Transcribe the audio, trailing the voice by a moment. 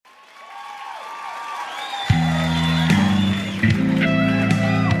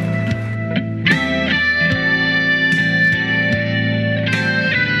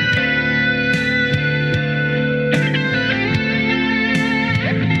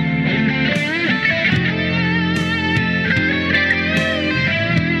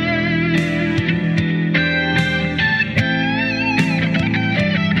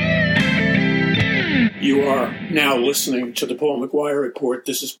now listening to the Paul McGUIRE Report.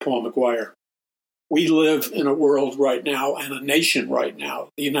 This is Paul McGUIRE. We live in a world right now and a nation right now,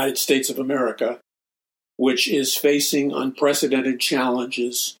 the United States of America, which is facing unprecedented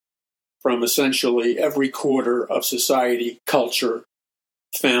challenges from essentially every quarter of society, culture,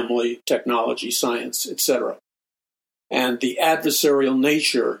 family, technology, science, etc. And the adversarial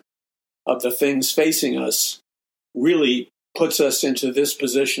nature of the things facing us really puts us into this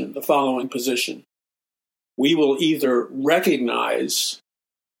position, the following position. We will either recognize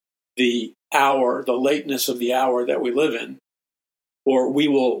the hour, the lateness of the hour that we live in, or we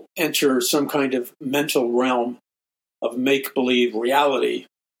will enter some kind of mental realm of make-believe reality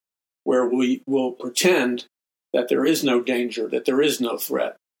where we will pretend that there is no danger, that there is no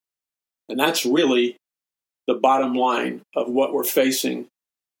threat. And that's really the bottom line of what we're facing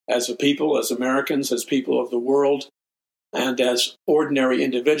as a people, as Americans, as people of the world, and as ordinary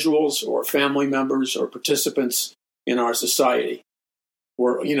individuals or family members or participants in our society.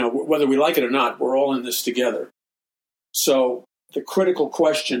 We're, whether we like it or not, we're all in this together. So the critical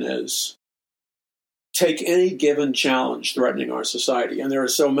question is, take any given challenge threatening our society, and there are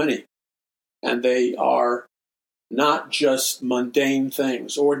so many, and they are not just mundane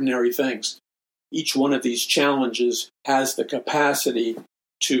things, ordinary things. Each one of these challenges has the capacity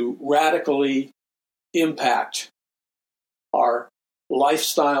to radically impact our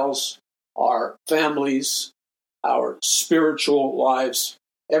lifestyles, our families, our spiritual lives.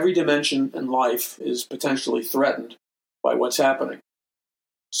 Every dimension in life is potentially threatened by what's happening.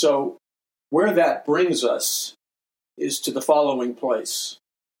 So where that brings us is to the following place.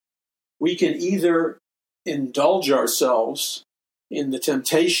 We can either indulge ourselves in the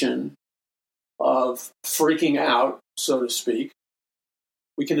temptation of freaking out, so to speak.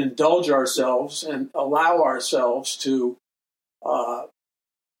 We can indulge ourselves and allow ourselves to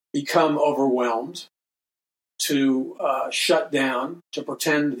become overwhelmed, to shut down, to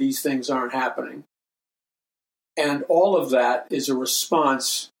pretend these things aren't happening. And all of that is a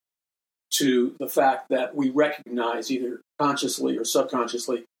response to the fact that we recognize, either consciously or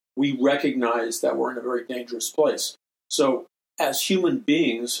subconsciously, we recognize that we're in a very dangerous place. So as human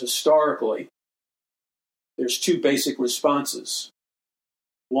beings, historically, there's two basic responses.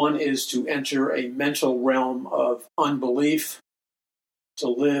 One is to enter a mental realm of unbelief, to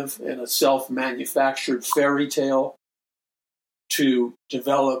live in a self-manufactured fairy tale, to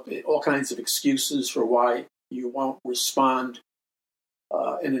develop all kinds of excuses for why you won't respond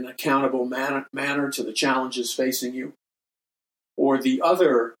in an accountable manner to the challenges facing you. Or the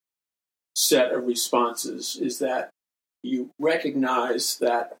other set of responses is that you recognize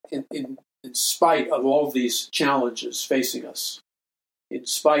that in spite of all these challenges facing us, in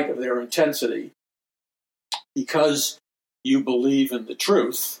spite of their intensity, because you believe in the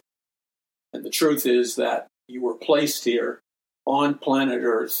truth, and the truth is that you were placed here on planet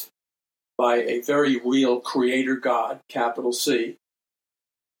Earth by a very real Creator God, capital C,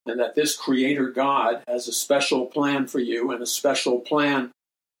 and that this Creator God has a special plan for you and a special plan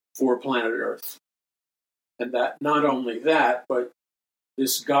for planet Earth. And that not only that, but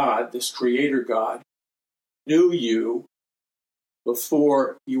this God, this Creator God, knew you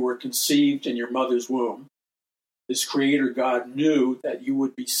before you were conceived in your mother's womb. This Creator God knew that you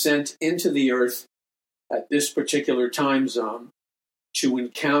would be sent into the earth at this particular time zone to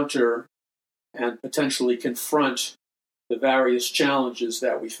encounter and potentially confront the various challenges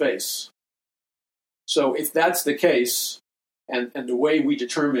that we face. So if that's the case, and the way we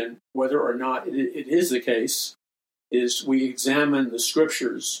determine whether or not it is the case, is we examine the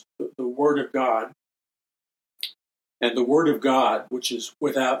Scriptures, the Word of God, and the Word of God, which is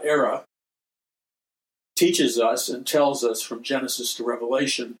without error, teaches us and tells us from Genesis to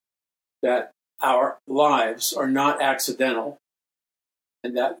Revelation that our lives are not accidental,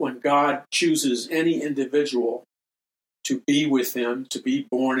 and that when God chooses any individual to be with Him, to be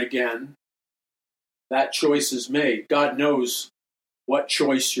born again, that choice is made. God knows what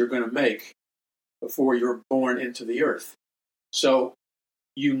choice you're going to make before you're born into the earth. So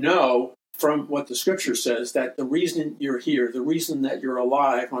you know from what the Scripture says that the reason you're here, the reason that you're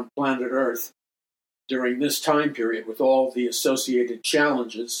alive on planet Earth during this time period with all the associated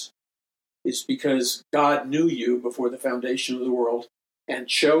challenges is because God knew you before the foundation of the world and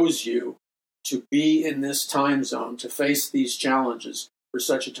chose you to be in this time zone, to face these challenges for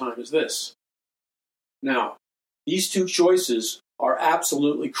such a time as this. Now, these two choices are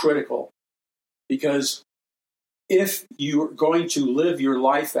absolutely critical, because if you're going to live your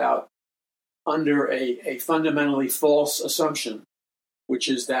life out under a fundamentally false assumption, which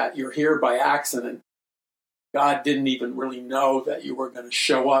is that you're here by accident, God didn't even really know that you were going to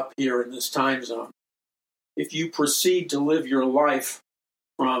show up here in this time zone, if you proceed to live your life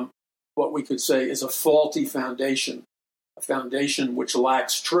from what we could say is a faulty foundation, a foundation which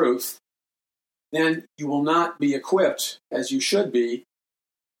lacks truth, then you will not be equipped, as you should be,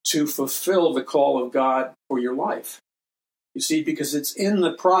 to fulfill the call of God for your life. You see, because it's in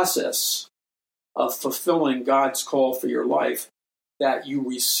the process of fulfilling God's call for your life that you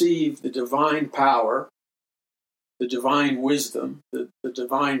receive the divine power, the divine wisdom, the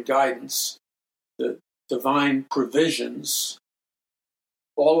divine guidance, the divine provisions,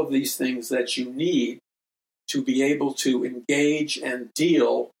 all of these things that you need to be able to engage and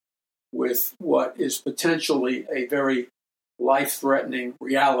deal with what is potentially a very life-threatening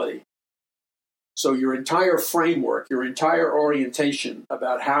reality. So your entire framework, your entire orientation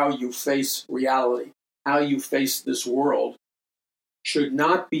about how you face reality, how you face this world, should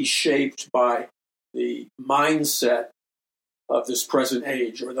not be shaped by the mindset of this present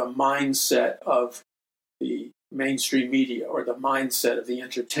age or the mindset of the mainstream media or the mindset of the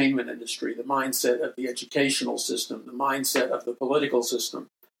entertainment industry, the mindset of the educational system, the mindset of the political system,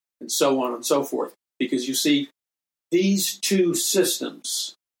 and so on and so forth. Because you see, these two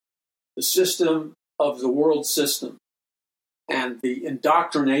systems, the system of the world system and the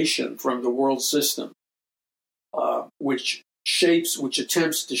indoctrination from the world system, which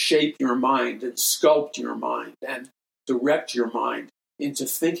attempts to shape your mind and sculpt your mind and direct your mind into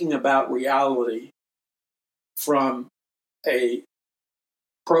thinking about reality from a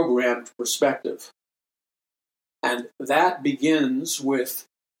programmed perspective. And that begins with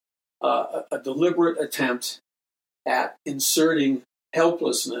a deliberate attempt at inserting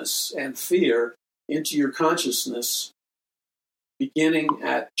helplessness and fear into your consciousness beginning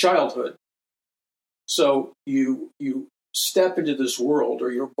at childhood. So you step into this world,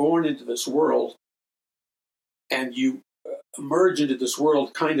 or you're born into this world, and you emerge into this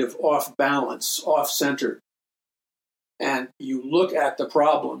world kind of off balance, off-centered. And you look at the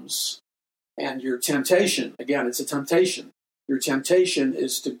problems, and your temptation, again, it's a temptation. Your temptation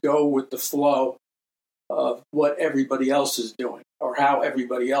is to go with the flow of what everybody else is doing, or how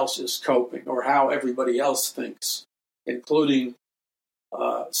everybody else is coping, or how everybody else thinks, including,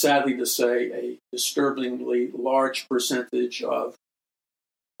 sadly to say, a disturbingly large percentage of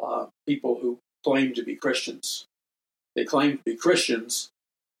people who claim to be Christians. They claim to be Christians,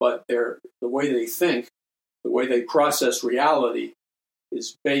 but the way they think, the way they process reality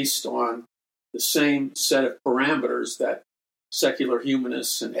is based on the same set of parameters that secular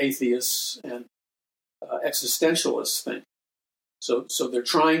humanists and atheists and existentialists think. So they're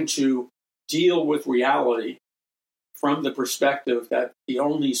trying to deal with reality from the perspective that the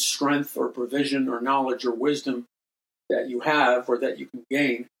only strength or provision or knowledge or wisdom that you have or that you can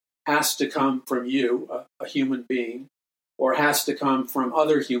gain has to come from you, a human being, or has to come from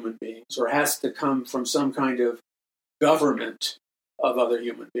other human beings, or has to come from some kind of government of other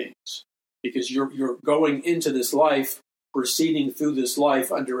human beings. Because you're going into this life, proceeding through this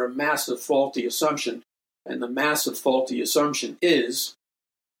life under a massive faulty assumption. And the massive faulty assumption is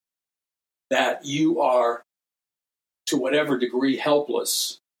that you are, to whatever degree,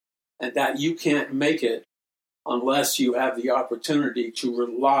 helpless, and that you can't make it unless you have the opportunity to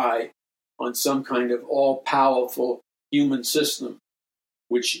rely on some kind of all-powerful human system,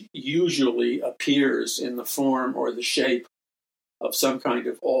 which usually appears in the form or the shape of some kind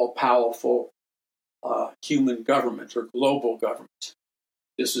of all-powerful human government or global government.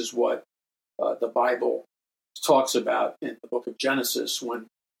 This is what the Bible talks about in the book of Genesis when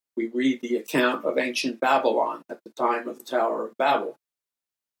we read the account of ancient Babylon at the time of the Tower of Babel.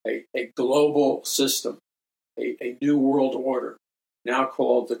 A global system, a new world order, now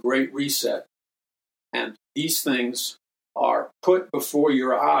called the Great Reset. And these things are put before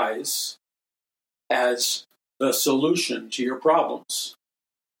your eyes as the solution to your problems.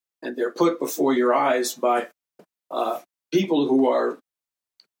 And they're put before your eyes by people who are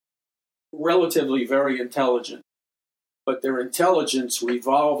relatively very intelligent, but their intelligence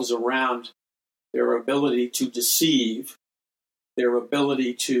revolves around their ability to deceive, their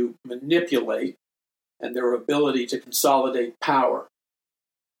ability to manipulate, and their ability to consolidate power.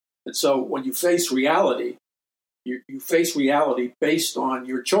 And so when you face reality, you face reality based on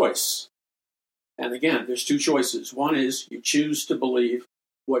your choice. And again, there's two choices. One is you choose to believe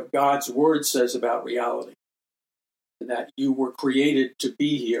what God's word says about reality, and that you were created to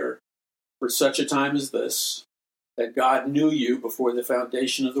be here for such a time as this, that God knew you before the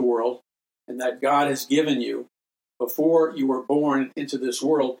foundation of the world, and that God has given you, before you were born into this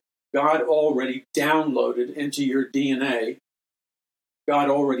world, God already downloaded into your DNA,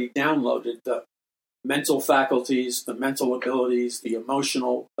 God already downloaded the mental faculties, the mental abilities, the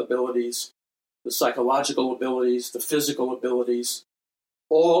emotional abilities, the psychological abilities, the physical abilities,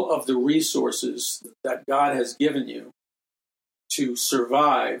 all of the resources that God has given you to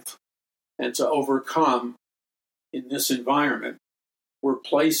survive and to overcome in this environment were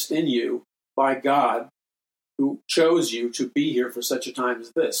placed in you by God, who chose you to be here for such a time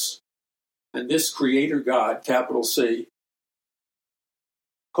as this. And this Creator God, capital C,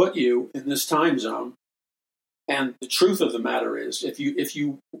 put you in this time zone. And the truth of the matter is, if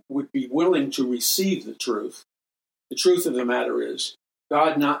you would be willing to receive the truth of the matter is,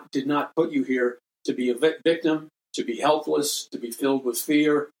 God did not put you here to be a victim, to be helpless, to be filled with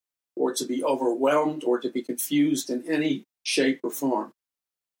fear, or to be overwhelmed, or to be confused in any shape or form.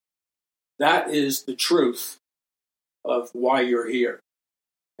 That is the truth of why you're here.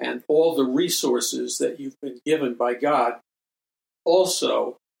 And all the resources that you've been given by God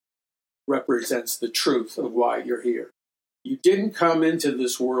also represents the truth of why you're here. You didn't come into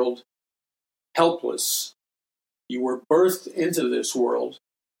this world helpless. You were birthed into this world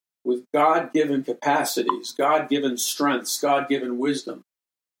with God-given capacities, God-given strengths, God-given wisdom,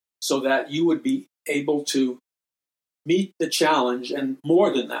 so that you would be able to meet the challenge, and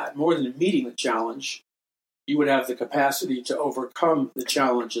more than that, more than meeting the challenge, you would have the capacity to overcome the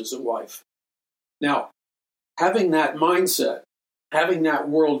challenges of life. Now, having that mindset, having that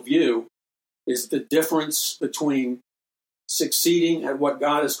worldview is the difference between succeeding at what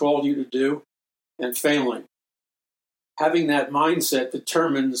God has called you to do and failing. Having that mindset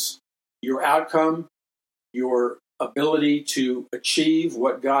determines your outcome, your ability to achieve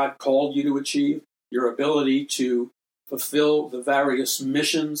what God called you to achieve, your ability to fulfill the various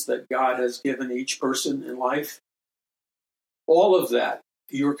missions that God has given each person in life. All of that,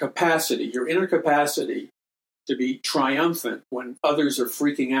 your capacity, your inner capacity to be triumphant when others are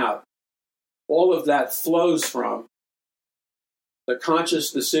freaking out, all of that flows from the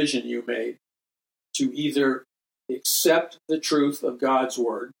conscious decision you made to either accept the truth of God's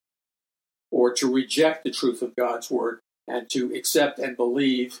word or to reject the truth of God's word and to accept and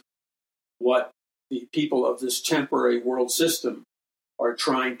believe what the people of this temporary world system are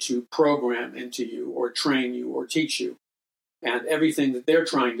trying to program into you or train you or teach you. And everything that they're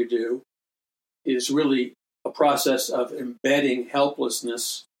trying to do is really a process of embedding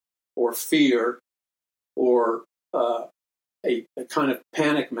helplessness or fear or a kind of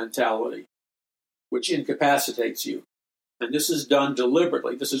panic mentality, which incapacitates you. And this is done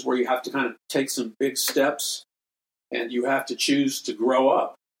deliberately. This is where you have to kind of take some big steps and you have to choose to grow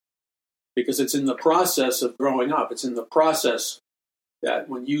up. Because it's in the process of growing up, it's in the process that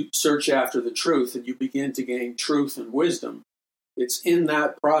when you search after the truth and you begin to gain truth and wisdom, it's in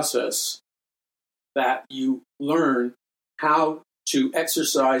that process that you learn how to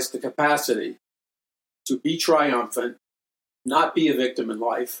exercise the capacity to be triumphant, not be a victim in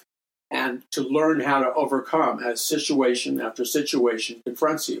life, and to learn how to overcome as situation after situation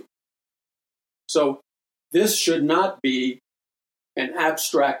confronts you. So this should not be an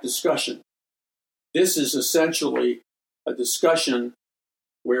abstract discussion. This is essentially a discussion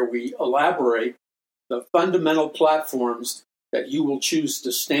where we elaborate the fundamental platforms that you will choose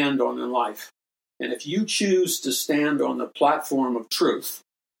to stand on in life. And if you choose to stand on the platform of truth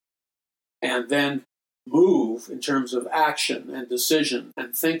and then move in terms of action and decision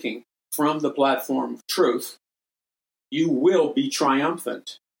and thinking from the platform of truth, you will be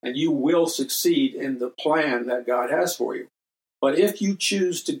triumphant and you will succeed in the plan that God has for you. But if you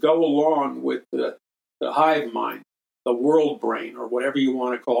choose to go along with the hive mind, the world brain, or whatever you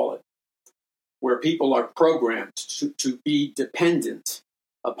want to call it, where people are programmed to be dependent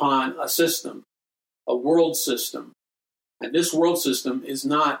upon a system, a world system, and this world system is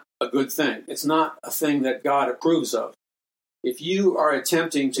not a good thing. It's not a thing that God approves of. If you are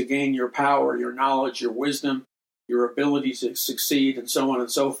attempting to gain your power, your knowledge, your wisdom, your ability to succeed, and so on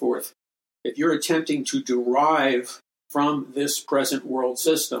and so forth, if you're attempting to derive from this present world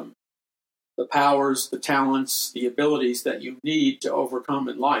system the powers, the talents, the abilities that you need to overcome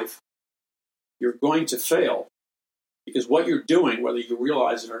in life, you're going to fail. Because what you're doing, whether you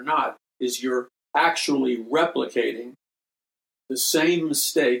realize it or not, is you're actually replicating the same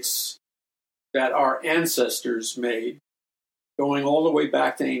mistakes that our ancestors made going all the way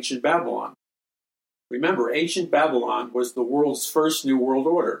back to ancient Babylon. Remember, ancient Babylon was the world's first New World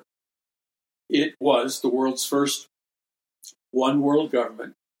Order. It was the world's first one world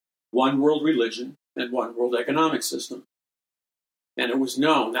government, one world religion, and one world economic system. And it was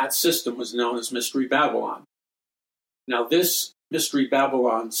known, that system was known as Mystery Babylon. Now, this Mystery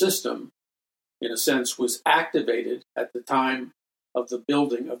Babylon system, in a sense, was activated at the time of the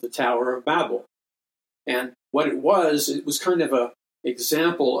building of the Tower of Babel. And what it was kind of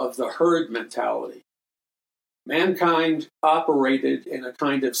example of the herd mentality. Mankind operated in a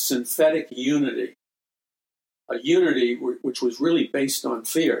kind of synthetic unity, a unity which was really based on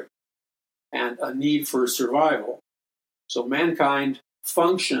fear and a need for survival. So mankind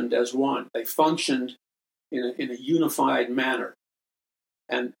functioned as one. They functioned in a unified manner.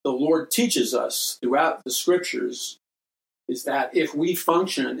 And the Lord teaches us throughout the scriptures is that if we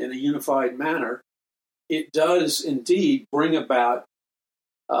function in a unified manner, it does indeed bring about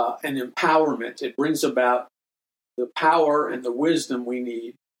an empowerment. It brings about the power and the wisdom we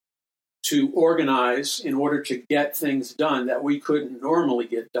need to organize in order to get things done that we couldn't normally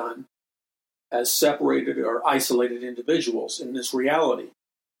get done as separated or isolated individuals in this reality.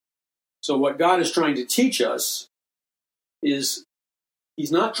 So what God is trying to teach us is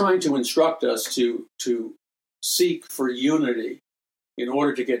He's not trying to instruct us to seek for unity in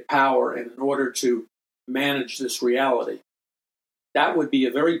order to get power and in order to manage this reality. That would be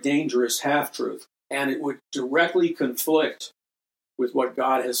a very dangerous half-truth, and it would directly conflict with what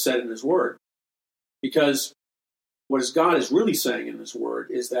God has said in His Word. Because what God is really saying in His Word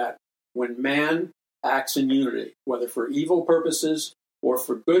is that when man acts in unity, whether for evil purposes or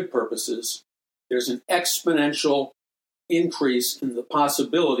for good purposes, there's an exponential increase in the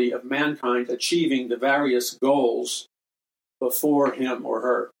possibility of mankind achieving the various goals before him or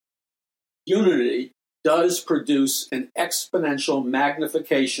her. Unity does produce an exponential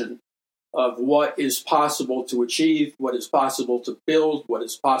magnification of what is possible to achieve, what is possible to build, what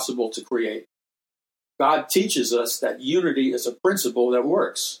is possible to create. God teaches us that unity is a principle that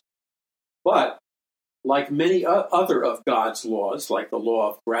works. But like many other of God's laws, like the law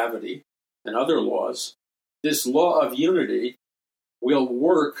of gravity and other laws, this law of unity will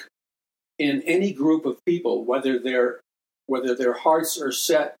work in any group of people, whether their hearts are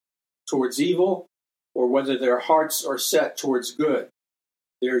set towards evil or whether their hearts are set towards good.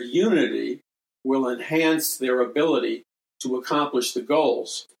 Their unity will enhance their ability to accomplish the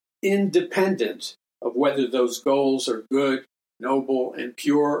goals, independent of whether those goals are good, noble, and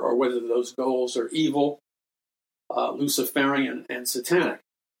pure, or whether those goals are evil, Luciferian, and satanic.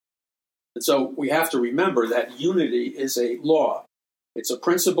 And so we have to remember that unity is a law. It's a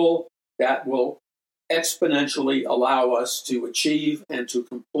principle that will exponentially allow us to achieve and to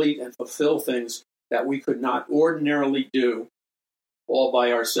complete and fulfill things that we could not ordinarily do all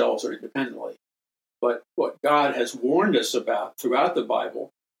by ourselves or independently. But what God has warned us about throughout the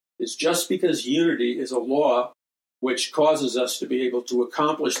Bible is just because unity is a law which causes us to be able to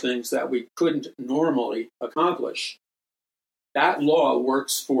accomplish things that we couldn't normally accomplish, that law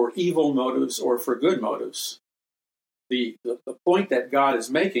works for evil motives or for good motives. The point that God is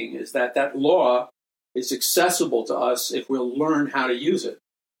making is that that law is accessible to us if we'll learn how to use it.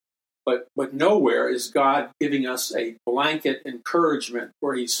 But nowhere is God giving us a blanket encouragement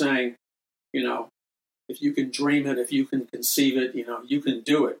where He's saying, if you can dream it, if you can conceive it, you can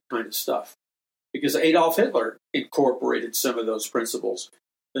do it kind of stuff. Because Adolf Hitler incorporated some of those principles.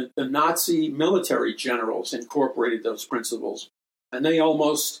 The Nazi military generals incorporated those principles. And they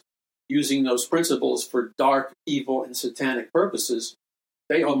almost, using those principles for dark, evil, and satanic purposes,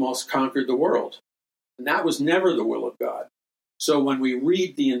 they almost conquered the world. And that was never the will of God. So when we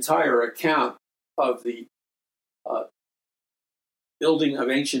read the entire account of the building of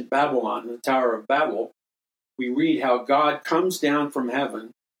ancient Babylon, the Tower of Babel, we read how God comes down from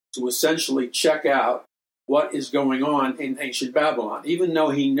heaven to essentially check out what is going on in ancient Babylon. Even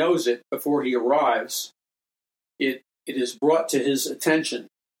though He knows it before He arrives, it is brought to His attention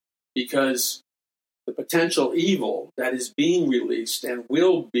because the potential evil that is being released and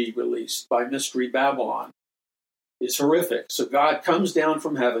will be released by Mystery Babylon is horrific. So God comes down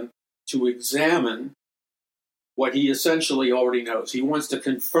from heaven to examine what He essentially already knows. He wants to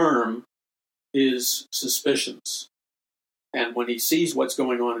confirm His suspicions. And when He sees what's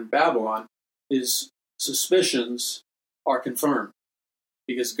going on in Babylon, His suspicions are confirmed.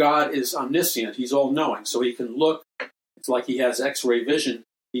 Because God is omniscient. He's all-knowing. So He can look. It's like He has X-ray vision.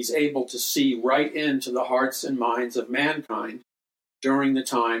 He's able to see right into the hearts and minds of mankind during the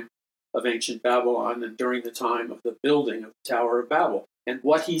time of ancient Babylon and during the time of the building of the Tower of Babel. And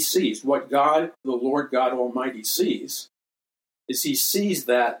what He sees, what God, the Lord God Almighty sees, is He sees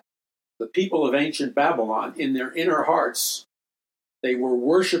that the people of ancient Babylon, in their inner hearts, they were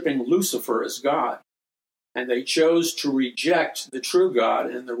worshiping Lucifer as God. And they chose to reject the true God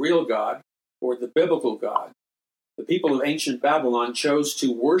and the real God, or the biblical God. The people of ancient Babylon chose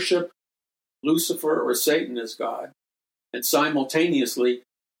to worship Lucifer or Satan as God. And simultaneously,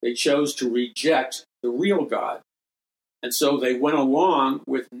 they chose to reject the real God. And so they went along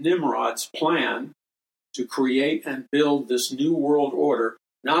with Nimrod's plan to create and build this new world order,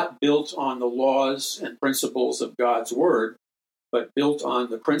 not built on the laws and principles of God's word, but built on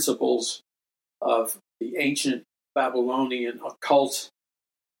the principles of the ancient Babylonian occult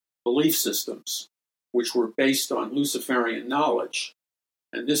belief systems, which were based on Luciferian knowledge.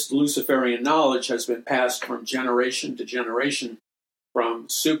 And this Luciferian knowledge has been passed from generation to generation, from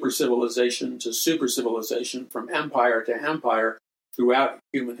super civilization to super civilization, from empire to empire throughout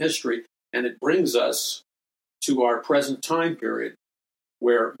human history. And it brings us to our present time period,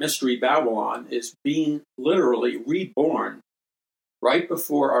 where Mystery Babylon is being literally reborn right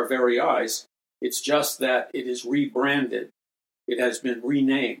before our very eyes. It's just that it is rebranded. It has been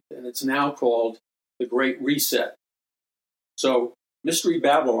renamed, and it's now called the Great Reset. So Mystery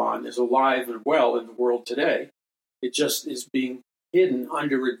Babylon is alive and well in the world today. It just is being hidden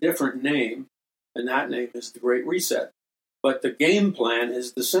under a different name, and that name is the Great Reset. But the game plan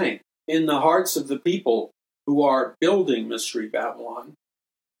is the same. In the hearts of the people who are building Mystery Babylon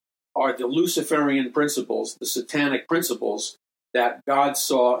are the Luciferian principles, the satanic principles that God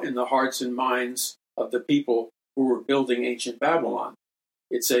saw in the hearts and minds of the people who were building ancient Babylon.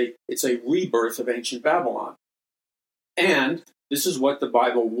 It's a rebirth of ancient Babylon. And this is what the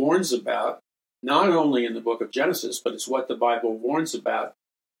Bible warns about, not only in the book of Genesis, but it's what the Bible warns about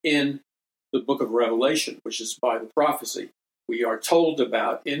in the book of Revelation, which is Bible prophecy. We are told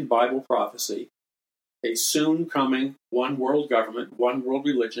about, in Bible prophecy, a soon coming one world government, one world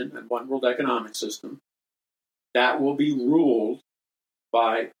religion, and one world economic system that will be ruled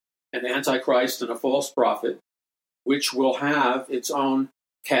by an antichrist and a false prophet, which will have its own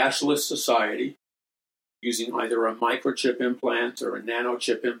cashless society using either a microchip implant or a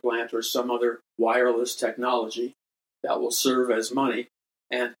nanochip implant or some other wireless technology that will serve as money.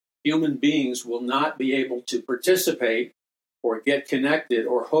 And human beings will not be able to participate or get connected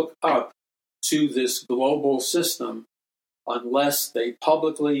or hook up to this global system unless they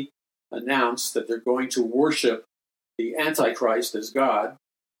publicly announce that they're going to worship the Antichrist as God.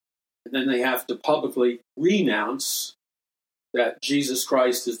 And then they have to publicly renounce that Jesus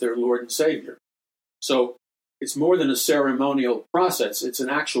Christ is their Lord and Savior. So it's more than a ceremonial process. It's an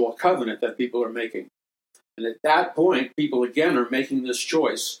actual covenant that people are making. And at that point, people again are making this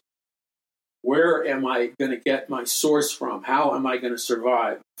choice. Where am I going to get my source from? How am I going to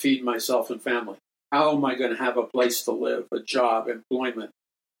survive, feed myself and family? How am I going to have a place to live, a job, employment,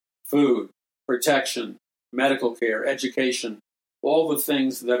 food, protection, medical care, education, all the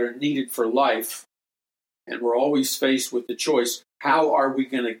things that are needed for life? And we're always faced with the choice, how are we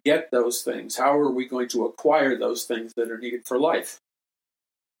going to get those things? How are we going to acquire those things that are needed for life?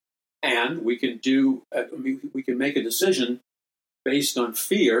 And we can make a decision based on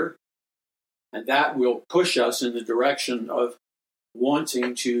fear, and that will push us in the direction of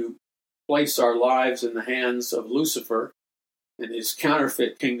wanting to place our lives in the hands of Lucifer and his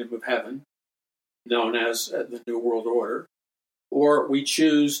counterfeit kingdom of heaven, known as the New World Order. Or we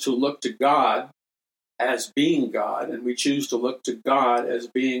choose to look to God as being God, and we choose to look to God as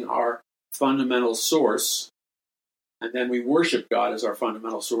being our fundamental source, and then we worship God as our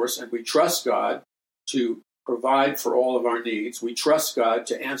fundamental source, and we trust God to provide for all of our needs. We trust God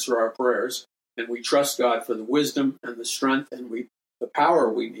to answer our prayers, and we trust God for the wisdom and the strength and the power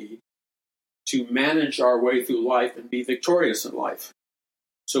we need to manage our way through life and be victorious in life.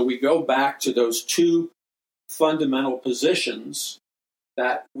 So we go back to those two fundamental positions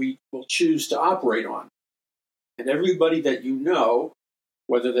that we will choose to operate on. And everybody that you know,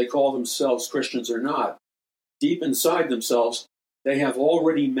 whether they call themselves Christians or not, deep inside themselves, they have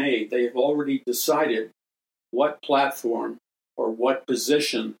already decided what platform or what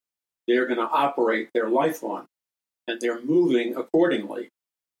position they're going to operate their life on. And they're moving accordingly.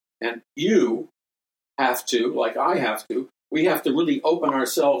 And you have to, like I have to, we have to really open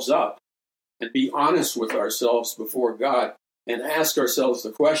ourselves up and be honest with ourselves before God and ask ourselves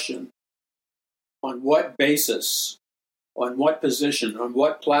the question, on what basis, on what position, on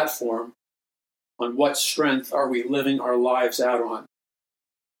what platform, on what strength are we living our lives out on?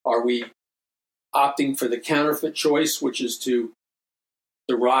 Are we opting for the counterfeit choice, which is to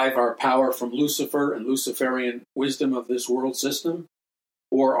derive our power from Lucifer and Luciferian wisdom of this world system?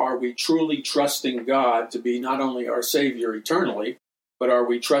 Or are we truly trusting God to be not only our Savior eternally, but are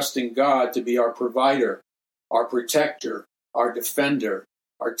we trusting God to be our provider, our protector, our defender,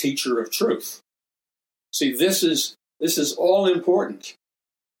 our teacher of truth? See, this is all important.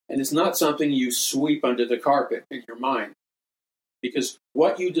 And it's not something you sweep under the carpet in your mind. Because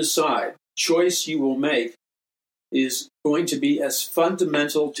what you decide, choice you will make, is going to be as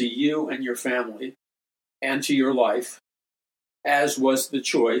fundamental to you and your family and to your life as was the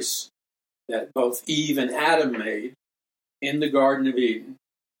choice that both Eve and Adam made in the Garden of Eden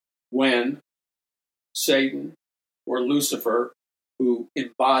when Satan, or Lucifer, who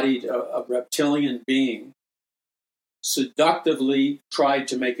embodied a reptilian being, seductively tried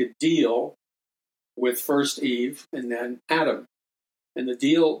to make a deal with first Eve and then Adam. And the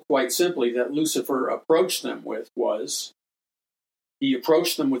deal, quite simply, that Lucifer approached them with was, he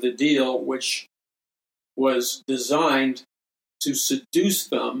approached them with a deal which was designed to seduce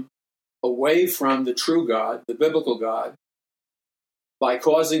them away from the true God, the biblical God, by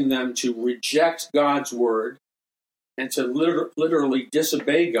causing them to reject God's word and to literally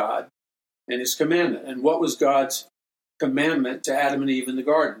disobey God and his commandment. And what was God's commandment to Adam and Eve in the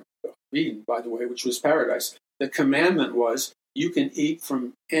Garden of Eden, by the way, which was paradise? The commandment was, you can eat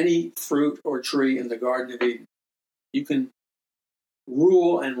from any fruit or tree in the Garden of Eden. You can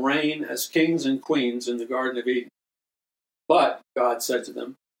rule and reign as kings and queens in the Garden of Eden. But, God said to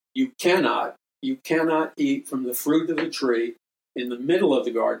them, you cannot eat from the fruit of the tree in the middle of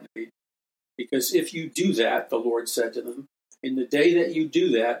the Garden of Eden. Because if you do that, the Lord said to them, in the day that you do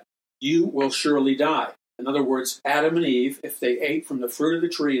that, you will surely die. In other words, Adam and Eve, if they ate from the fruit of the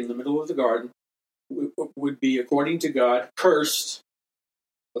tree in the middle of the garden, would be, according to God, cursed.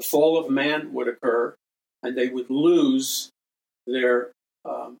 The fall of man would occur, and they would lose their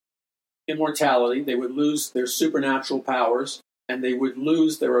immortality, they would lose their supernatural powers, and they would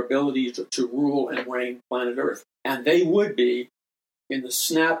lose their ability to rule and reign planet Earth. And they would be, in the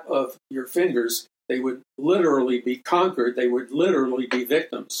snap of your fingers, they would literally be conquered. They would literally be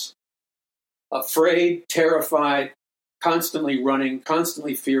victims. Afraid, terrified, constantly running,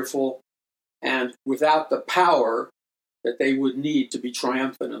 constantly fearful, and without the power that they would need to be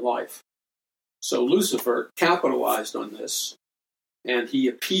triumphant in life. So Lucifer capitalized on this, and he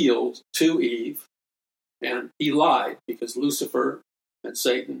appealed to Eve, and he lied, because Lucifer and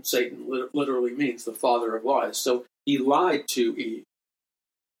Satan literally means the father of lies. So he lied to Eve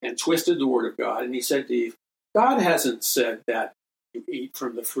and twisted the word of God, and he said to Eve, God hasn't said that you eat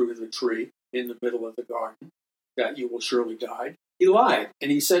from the fruit of the tree in the middle of the garden, that you will surely die. He lied,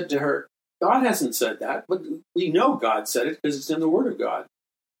 and he said to her, God hasn't said that, but we know God said it because it's in the word of God.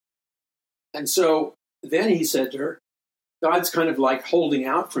 And so then he said to her, God's kind of like holding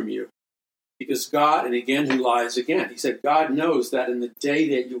out from you, because God, and again he lies again. He said, God knows that in the day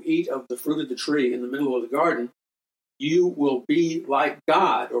that you eat of the fruit of the tree in the middle of the garden, you will be like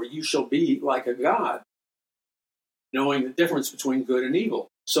God, or you shall be like a God, knowing the difference between good and evil.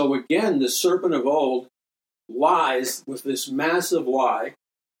 So again, the serpent of old lies with this massive lie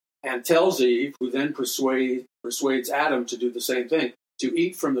and tells Eve, who then persuades Adam to do the same thing, to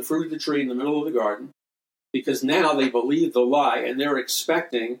eat from the fruit of the tree in the middle of the garden, because now they believe the lie and they're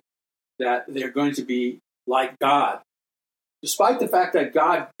expecting that they're going to be like God. Despite the fact that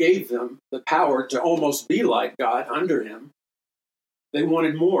God gave them the power to almost be like God under him, they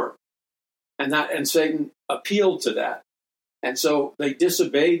wanted more. And Satan appealed to that. And so they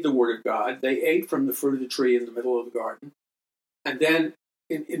disobeyed the word of God. They ate from the fruit of the tree in the middle of the garden. And then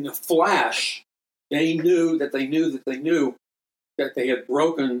in a flash, they knew that they had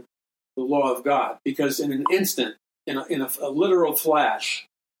broken the law of God. Because in an instant, in a literal flash,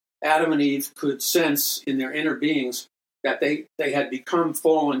 Adam and Eve could sense in their inner beings that they had become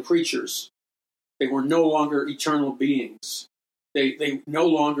fallen creatures. They were no longer eternal beings. They no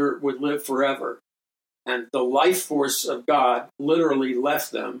longer would live forever. And the life force of God literally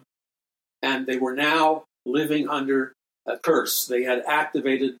left them, and they were now living under a curse. They had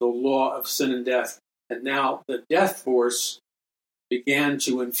activated the law of sin and death, and now the death force began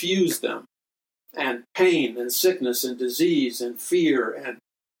to infuse them, and pain and sickness and disease and fear and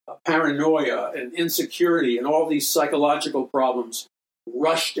paranoia and insecurity and all these psychological problems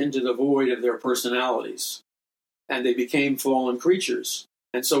rushed into the void of their personalities, and they became fallen creatures.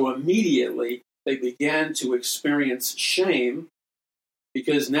 And so immediately they began to experience shame,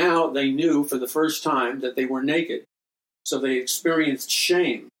 because now they knew for the first time that they were naked. So they experienced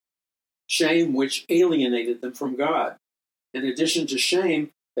shame which alienated them from God. In addition to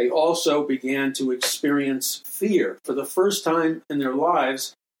shame, they also began to experience fear. For the first time in their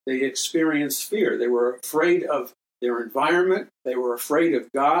lives, they experienced fear. They were afraid of their environment. They were afraid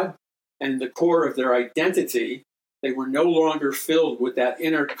of God. And the core of their identity, they were no longer filled with that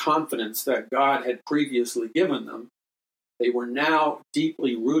inner confidence that God had previously given them. They were now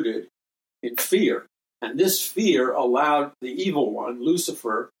deeply rooted in fear. And this fear allowed the evil one,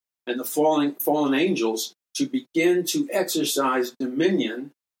 Lucifer, and the fallen angels to begin to exercise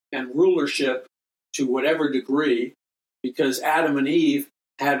dominion and rulership to whatever degree, because Adam and Eve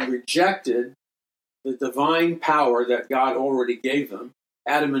had rejected the divine power that God already gave them.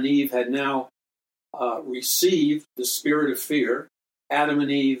 Adam and Eve had now received the spirit of fear. Adam and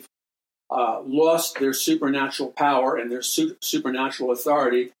Eve lost their supernatural power and their supernatural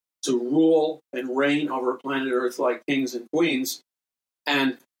authority to rule and reign over planet Earth like kings and queens.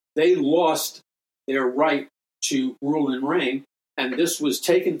 And they lost their right to rule and reign. And this was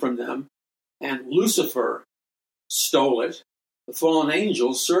taken from them. And Lucifer stole it. The fallen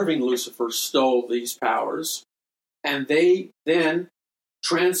angels serving Lucifer stole these powers. And they then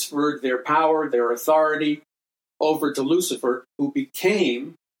transferred their power, their authority over to Lucifer, who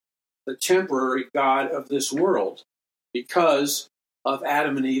became the temporary god of this world because of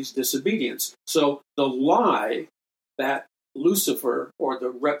Adam and Eve's disobedience. So the lie that Lucifer, or the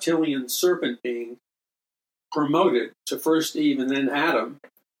reptilian serpent being, promoted to first Eve and then Adam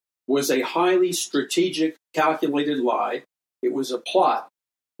was a highly strategic, calculated lie. It was a plot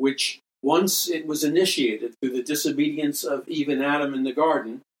which, once it was initiated through the disobedience of Eve and Adam in the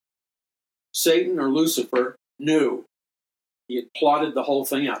garden, Satan or Lucifer knew. He had plotted the whole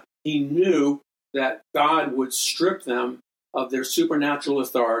thing out. He knew that God would strip them of their supernatural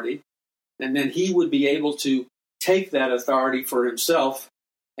authority, and then he would be able to take that authority for himself,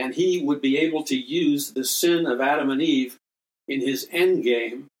 and he would be able to use the sin of Adam and Eve in his end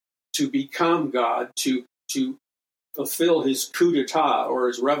game to become God, to fulfill his coup d'etat or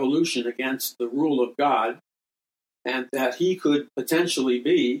his revolution against the rule of God, and that he could potentially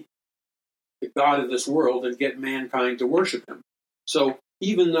be the God of this world and get mankind to worship him. So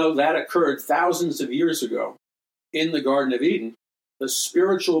even though that occurred thousands of years ago in the Garden of Eden, the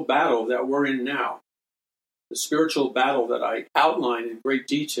spiritual battle that we're in now, the spiritual battle that I outline in great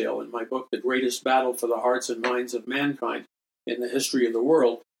detail in my book, The Greatest Battle for the Hearts and Minds of Mankind in the History of the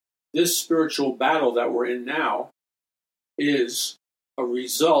World, this spiritual battle that we're in now is a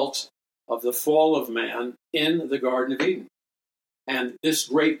result of the fall of man in the Garden of Eden. And this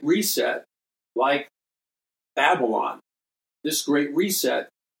great reset, like Babylon, this great reset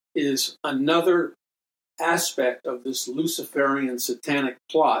is another aspect of this Luciferian satanic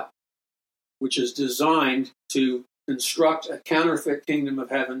plot, which is designed to construct a counterfeit kingdom of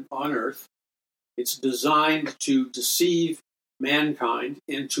heaven on earth. It's designed to deceive mankind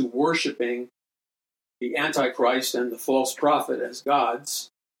into worshiping the Antichrist and the false prophet as gods,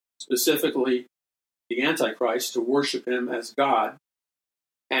 specifically the Antichrist, to worship him as God,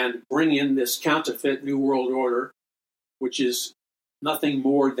 and bring in this counterfeit New World Order, which is nothing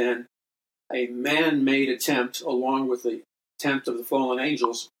more than a man-made attempt, along with the attempt of the fallen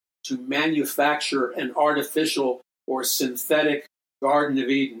angels, to manufacture an artificial or synthetic Garden of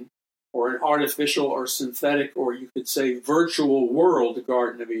Eden, or an artificial or synthetic, or you could say virtual world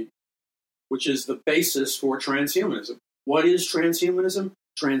Garden of Eden, which is the basis for transhumanism. What is transhumanism?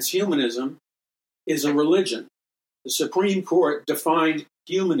 Transhumanism is a religion. The Supreme Court defined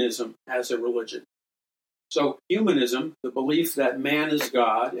humanism as a religion. So humanism, the belief that man is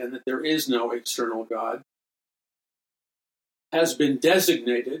God and that there is no external God, has been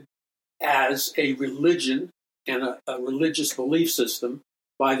designated as a religion and a religious belief system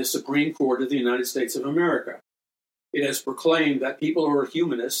by the Supreme Court of the United States of America. It has proclaimed that people who are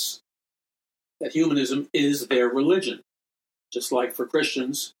humanists, that humanism is their religion. Just like for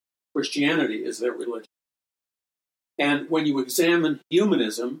Christians, Christianity is their religion. And when you examine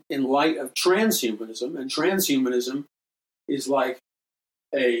humanism in light of transhumanism, and transhumanism is like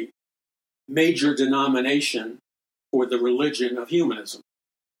a major denomination for the religion of humanism.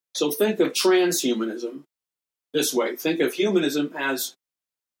 So think of transhumanism this way. Think of humanism as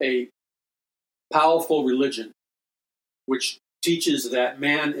a powerful religion which teaches that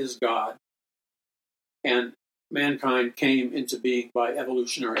man is God and mankind came into being by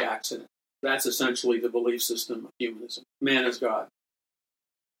evolutionary accident. That's essentially the belief system of humanism. Man is God.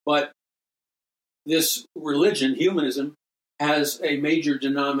 But this religion, humanism, has a major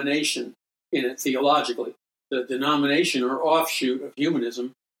denomination in it theologically. The denomination or offshoot of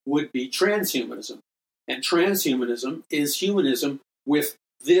humanism would be transhumanism. And transhumanism is humanism with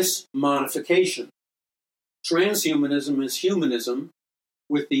this modification. Transhumanism is humanism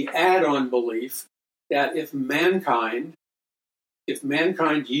with the add-on belief that if mankind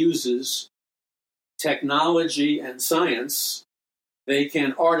uses technology and science, they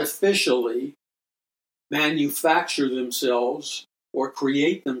can artificially manufacture themselves or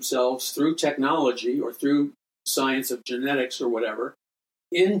create themselves through technology or through science of genetics or whatever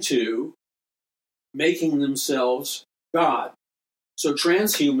into making themselves God. So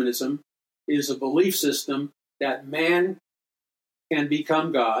transhumanism is a belief system that man can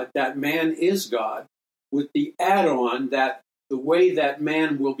become God, that man is God, with the add-on that the way that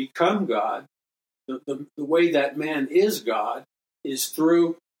man will become God, the way that man is God, is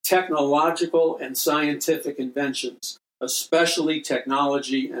through technological and scientific inventions, especially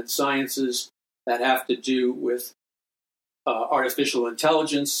technology and sciences that have to do with artificial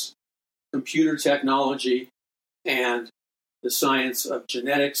intelligence, computer technology, and the science of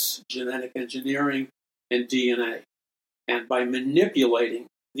genetics, genetic engineering, and DNA. And by manipulating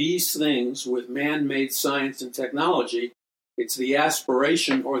these things with man-made science and technology, it's the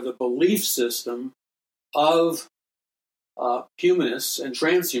aspiration or the belief system of humanists and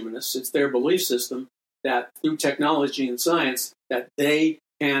transhumanists. It's their belief system that through technology and science that they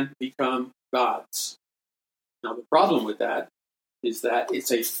can become gods. Now, the problem with that is that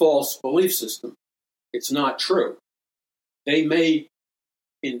it's a false belief system. It's not true. They may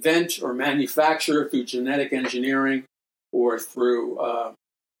invent or manufacture through genetic engineering or through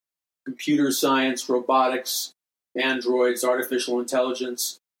computer science, robotics, androids, artificial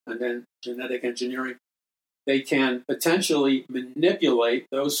intelligence, and then genetic engineering. They can potentially manipulate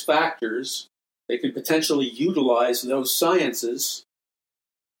those factors. They can potentially utilize those sciences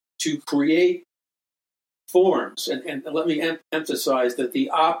to create forms. And let me emphasize that the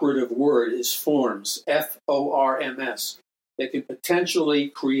operative word is forms, F-O-R-M-S. They can potentially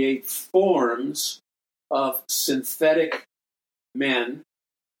create forms of synthetic men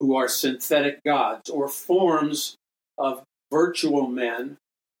who are synthetic gods, or forms of virtual men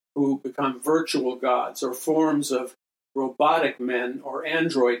who become virtual gods, or forms of robotic men or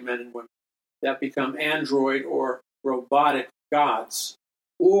android men and women that become android or robotic gods,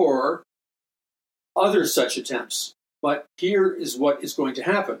 or other such attempts. But here is what is going to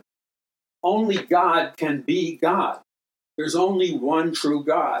happen. Only God can be God. There's only one true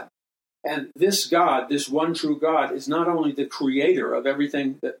God. And this God, this one true God, is not only the creator of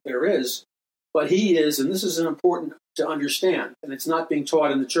everything that there is, but he is, and this is important to understand, and it's not being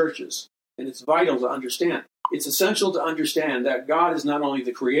taught in the churches, and it's vital to understand. It's essential to understand that God is not only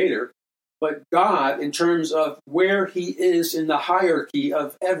the creator, but God, in terms of where he is in the hierarchy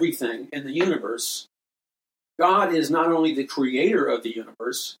of everything in the universe, God is not only the creator of the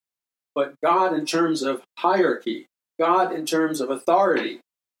universe, but God in terms of hierarchy, God in terms of authority,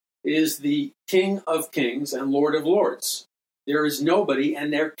 is the King of Kings and Lord of Lords. There is nobody,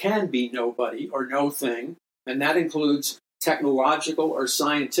 and there can be nobody or no thing, and that includes technological or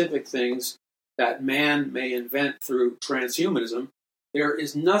scientific things that man may invent through transhumanism. There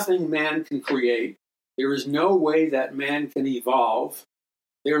is nothing man can create. There is no way that man can evolve.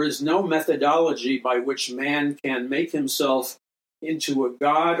 There is no methodology by which man can make himself into a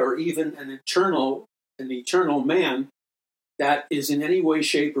god or even an eternal man that is in any way,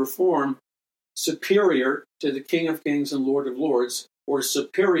 shape, or form superior to the King of Kings and Lord of Lords, or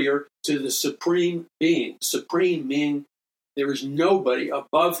superior to the Supreme Being. Supreme meaning there is nobody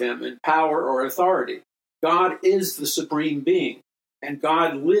above him in power or authority. God is the Supreme Being, and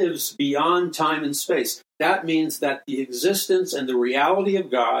God lives beyond time and space. That means that the existence and the reality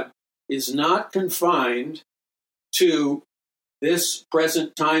of God is not confined to this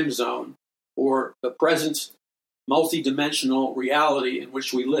present time zone or the present multidimensional reality in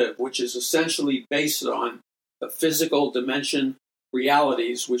which we live, which is essentially based on the physical dimension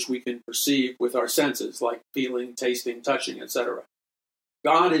realities which we can perceive with our senses, like feeling, tasting, touching, etc.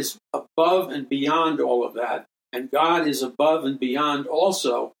 God is above and beyond all of that, and God is above and beyond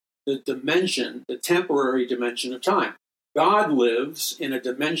also the dimension, the temporary dimension of time. God lives in a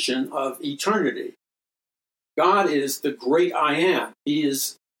dimension of eternity. God is the great I am. He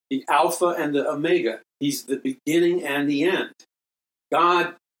is the Alpha and the Omega. He's the beginning and the end.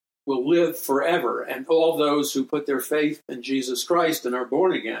 God will live forever, and all those who put their faith in Jesus Christ and are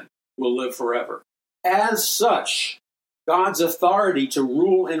born again will live forever. As such, God's authority to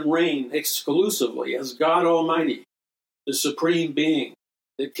rule and reign exclusively as God Almighty, the Supreme Being,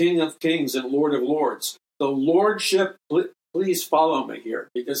 the King of Kings and Lord of Lords, the Lordship, please follow me here,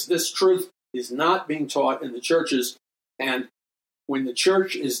 because this truth is not being taught in the churches, and when the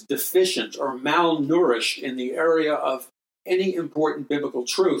church is deficient or malnourished in the area of any important biblical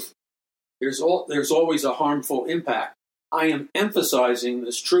truth, there's always a harmful impact. I am emphasizing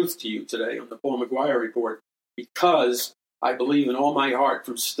this truth to you today on the Paul McGUIRE Report because I believe in all my heart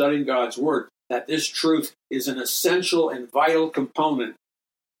from studying God's Word that this truth is an essential and vital component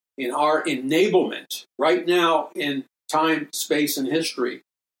in our enablement right now in time, space, and history.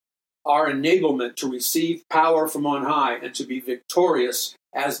 Our enablement to receive power from on high and to be victorious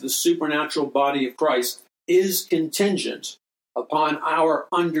as the supernatural body of Christ is contingent upon our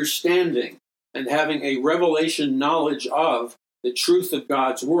understanding and having a revelation knowledge of the truth of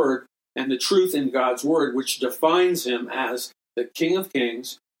God's Word and the truth in God's Word, which defines him as the King of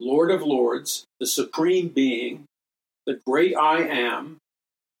Kings, Lord of Lords, the Supreme Being, the great I am,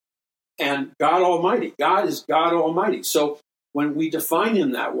 and God Almighty. God is God Almighty. So when we define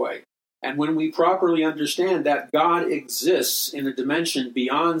him that way, and when we properly understand that God exists in a dimension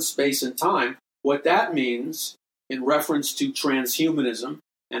beyond space and time, what that means in reference to transhumanism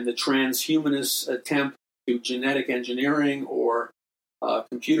and the transhumanist attempt to genetic engineering or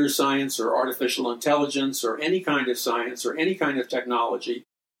computer science or artificial intelligence or any kind of science or any kind of technology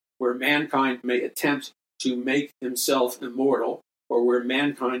where mankind may attempt to make himself immortal, or where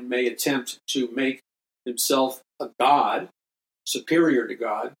mankind may attempt to make himself a god, superior to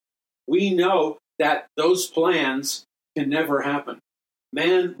God, we know that those plans can never happen.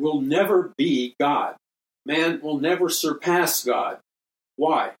 Man will never be God. Man will never surpass God.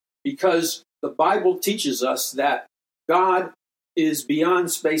 Why? Because the Bible teaches us that God is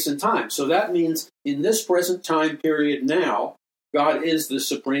beyond space and time. So that means in this present time period now, God is the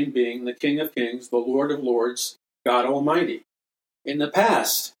supreme being, the King of Kings, the Lord of Lords, God Almighty. In the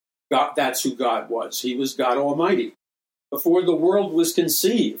past, that's who God was. He was God Almighty. Before the world was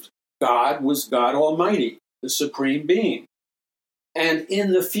conceived, God was God Almighty, the supreme being. And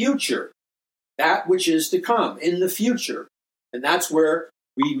in the future, that which is to come, in the future, and that's where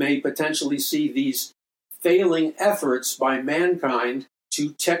we may potentially see these failing efforts by mankind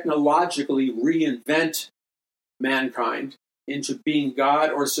to technologically reinvent mankind into being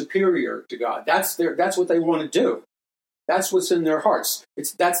God or superior to God. That's what they want to do. That's what's in their hearts.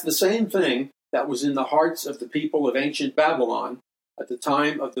 That's the same thing that was in the hearts of the people of ancient Babylon at the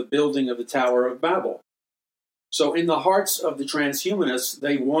time of the building of the Tower of Babel. So in the hearts of the transhumanists,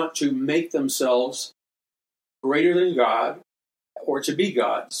 they want to make themselves greater than God or to be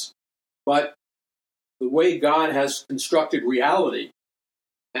gods. But the way God has constructed reality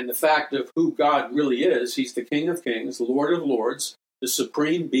and the fact of who God really is, he's the King of Kings, Lord of Lords, the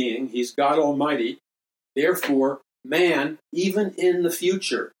supreme being, he's God Almighty. Therefore, man, even in the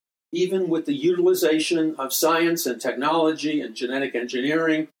future, even with the utilization of science and technology and genetic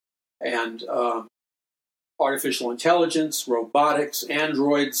engineering and artificial intelligence, robotics,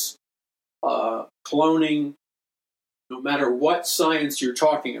 androids, cloning, no matter what science you're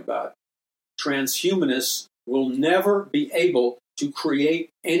talking about, transhumanists will never be able to create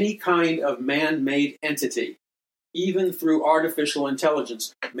any kind of man-made entity. Even through artificial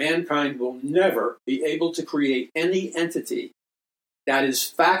intelligence, mankind will never be able to create any entity that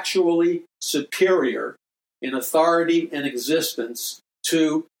is factually superior in authority and existence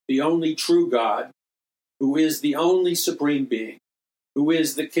to the only true God, who is the only supreme being, who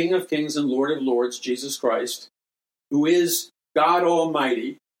is the King of Kings and Lord of Lords, Jesus Christ, who is God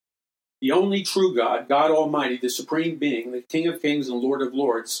Almighty, the only true God, God Almighty, the supreme being, the King of Kings and Lord of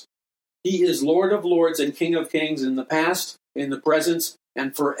Lords. He is Lord of Lords and King of Kings in the past, in the present,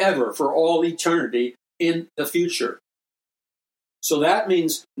 and forever, for all eternity, in the future. So that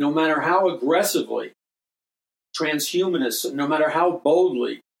means no matter how aggressively transhumanists, no matter how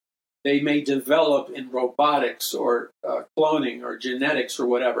boldly they may develop in robotics or cloning or genetics or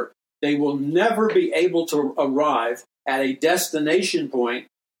whatever, they will never be able to arrive at a destination point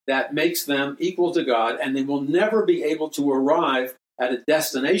that makes them equal to God, and they will never be able to arrive at a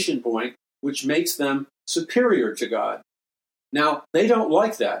destination point which makes them superior to God. Now, they don't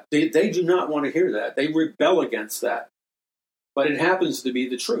like that. They do not want to hear that. They rebel against that. But it happens to be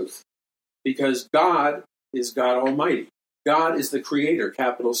the truth, because God is God Almighty. God is the creator,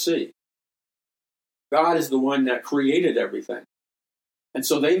 capital C. God is the one that created everything. And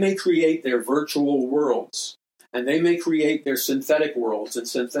so they may create their virtual worlds, and they may create their synthetic worlds and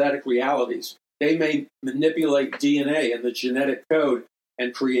synthetic realities. They may manipulate DNA and the genetic code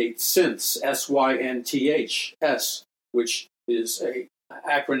and create synths, S-Y-N-T-H-S, which is an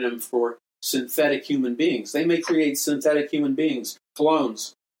acronym for synthetic human beings. They may create synthetic human beings,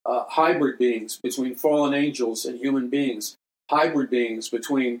 clones, hybrid beings between fallen angels and human beings, hybrid beings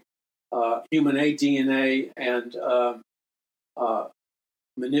between human DNA and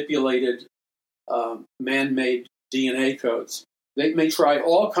manipulated man-made DNA codes. They may try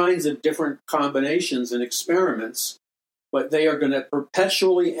all kinds of different combinations and experiments, but they are going to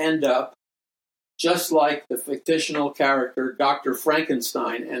perpetually end up just like the fictional character Dr.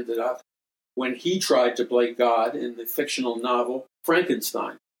 Frankenstein ended up when he tried to play God in the fictional novel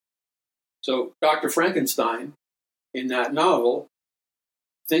Frankenstein. So Dr. Frankenstein, in that novel,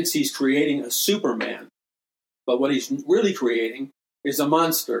 thinks he's creating a Superman, but what he's really creating is a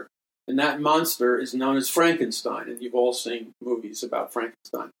monster, and that monster is known as Frankenstein, and you've all seen movies about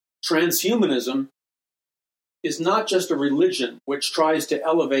Frankenstein. Transhumanism is not just a religion which tries to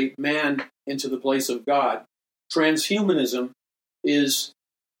elevate man into the place of God. Transhumanism is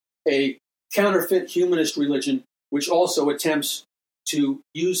a counterfeit humanist religion which also attempts to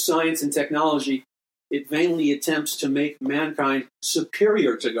use science and technology. It vainly attempts to make mankind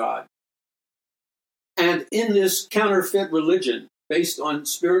superior to God. And in this counterfeit religion, based on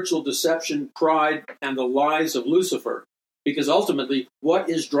spiritual deception, pride, and the lies of Lucifer, because ultimately, what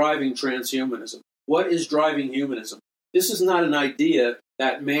is driving transhumanism? What is driving humanism? This is not an idea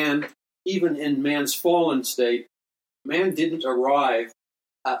that man, even in man's fallen state, man didn't arrive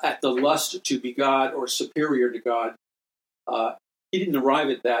at the lust to be God or superior to God. He didn't arrive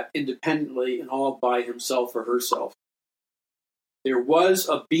at that independently and all by himself or herself. There was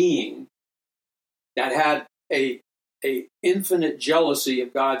a being that had a infinite jealousy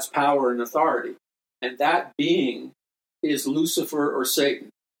of God's power and authority, and that being is Lucifer or Satan.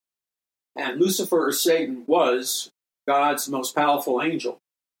 And Lucifer or Satan was God's most powerful angel,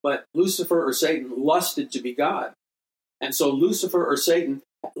 but Lucifer or Satan lusted to be God. And so Lucifer or Satan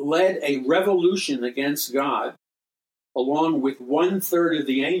led a revolution against God along with 1/3 of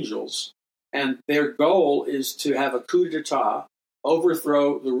the angels, and their goal is to have a coup d'etat,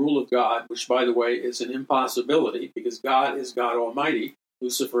 overthrow the rule of God, which, by the way, is an impossibility because God is God Almighty,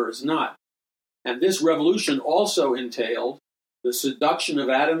 Lucifer is not. And this revolution also entailed the seduction of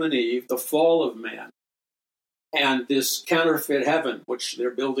Adam and Eve, the fall of man, and this counterfeit heaven, which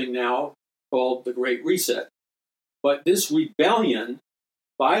they're building now, called the Great Reset. But this rebellion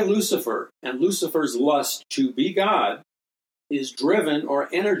by Lucifer and Lucifer's lust to be God is driven or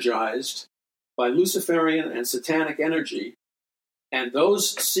energized by Luciferian and satanic energy. And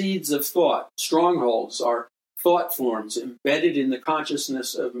those seeds of thought, strongholds, are thought forms embedded in the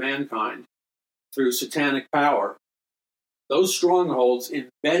consciousness of mankind through satanic power. Those strongholds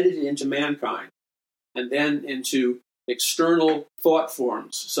embedded into mankind and then into external thought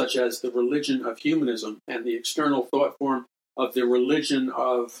forms, such as the religion of humanism and the external thought form of the religion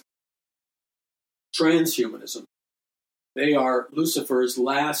of transhumanism. They are Lucifer's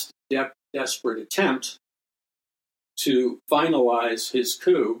last desperate attempt to finalize his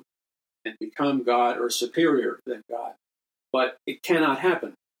coup and become God or superior than God. But it cannot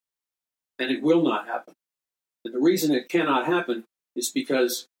happen, and it will not happen. And the reason it cannot happen is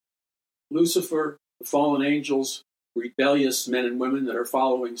because Lucifer, the fallen angels, rebellious men and women that are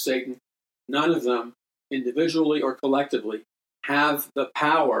following Satan, none of them, individually or collectively, have the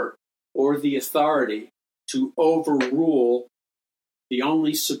power or the authority to overrule the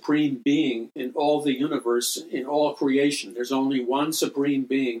only supreme being in all the universe, in all creation. There's only one supreme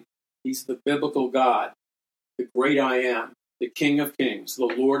being. He's the biblical God, the great I am, the King of Kings, the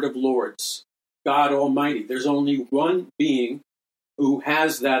Lord of Lords, God Almighty. There's only one being who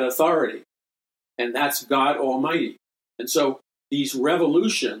has that authority, and that's God Almighty. And so these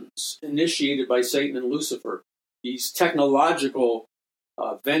revolutions initiated by Satan and Lucifer, these technological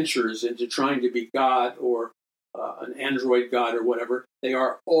ventures into trying to be God or an android God or whatever, they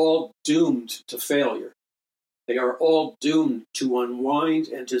are all doomed to failure. They are all doomed to unwind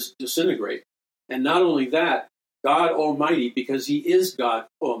and to disintegrate. And not only that, God Almighty, because he is God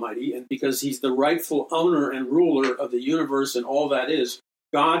Almighty and because he's the rightful owner and ruler of the universe and all that is,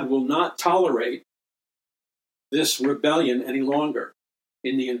 God will not tolerate this rebellion any longer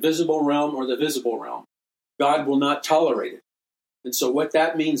in the invisible realm or the visible realm. God will not tolerate it. And so what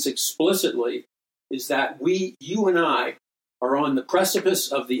that means explicitly is that you and I, are on the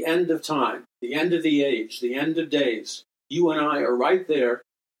precipice of the end of time, the end of the age, the end of days. You and I are right there,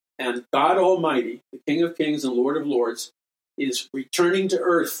 and God Almighty, the King of Kings and Lord of Lords, is returning to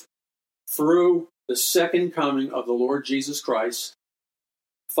earth through the second coming of the Lord Jesus Christ,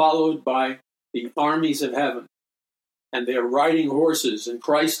 followed by the armies of heaven. And they're riding horses, and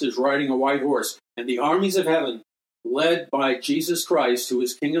Christ is riding a white horse. And the armies of heaven, led by Jesus Christ, who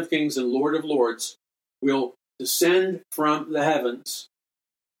is King of Kings and Lord of Lords, will descend from the heavens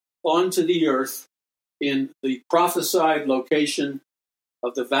onto the earth in the prophesied location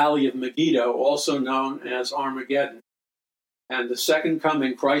of the Valley of Megiddo, also known as Armageddon. And the second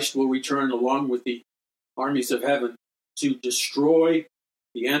coming, Christ will return along with the armies of heaven to destroy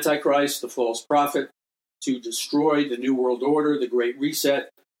the Antichrist, the false prophet, to destroy the New World Order, the Great Reset,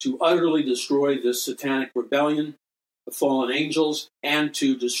 to utterly destroy the satanic rebellion, the fallen angels, and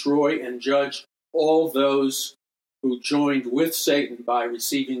to destroy and judge all those who joined with Satan by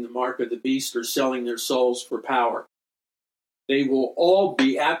receiving the mark of the beast or selling their souls for power. They will all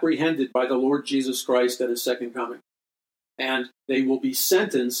be apprehended by the Lord Jesus Christ at his second coming. And they will be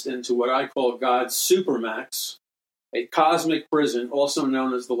sentenced into what I call God's supermax, a cosmic prison, also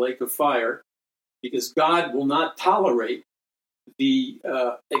known as the lake of fire, because God will not tolerate the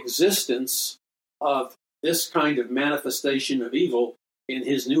existence of this kind of manifestation of evil in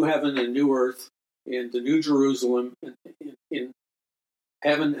his new heaven and new earth, in the New Jerusalem, in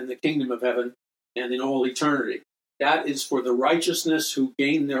heaven and the kingdom of heaven, and in all eternity. That is for the righteousness who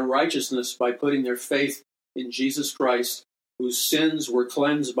gain their righteousness by putting their faith in Jesus Christ, whose sins were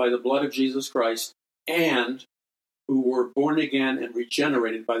cleansed by the blood of Jesus Christ, and who were born again and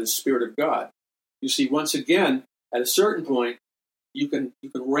regenerated by the Spirit of God. You see, once again, at a certain point, you can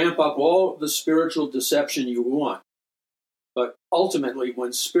ramp up all the spiritual deception you want. But ultimately,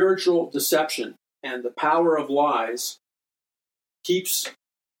 when spiritual deception and the power of lies keeps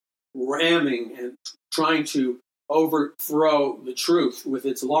ramming and trying to overthrow the truth with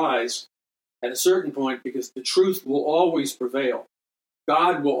its lies, at a certain point, because the truth will always prevail,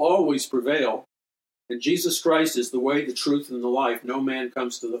 God will always prevail, and Jesus Christ is the way, the truth, and the life. No man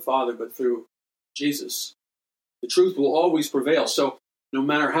comes to the Father but through Jesus. The truth will always prevail. So no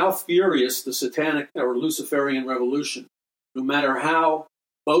matter how furious the satanic or Luciferian revolution, no matter how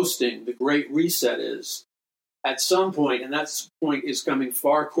boasting the Great Reset is, at some point, and that point is coming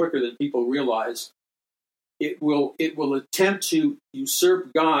far quicker than people realize, it will attempt to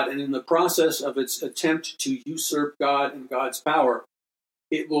usurp God, and in the process of its attempt to usurp God and God's power,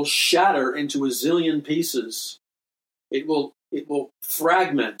 it will shatter into a zillion pieces. It will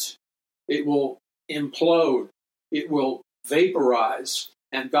fragment. It will implode. It will vaporize,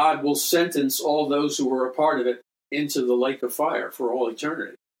 and God will sentence all those who were a part of it into the lake of fire for all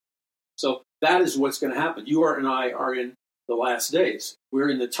eternity. So that is what's going to happen. You and I are in the last days. We're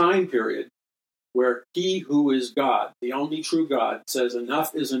in the time period where he who is God, the only true God, says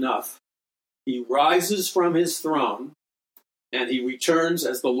enough is enough. He rises from his throne and he returns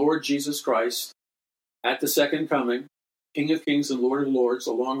as the Lord Jesus Christ at the second coming, King of kings and Lord of lords,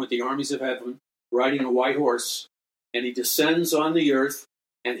 along with the armies of heaven, riding a white horse. And he descends on the earth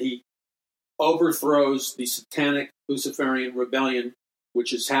and he overthrows the satanic Luciferian rebellion,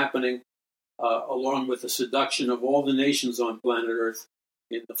 which is happening along with the seduction of all the nations on planet Earth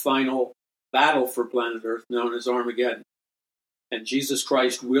in the final battle for planet Earth known as Armageddon. And Jesus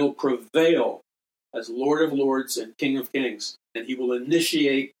Christ will prevail as Lord of Lords and King of Kings. And he will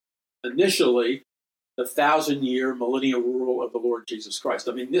initiate initially the 1,000-year millennial rule of the Lord Jesus Christ.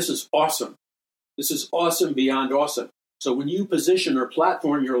 I mean, this is awesome. This is awesome beyond awesome. So when you position or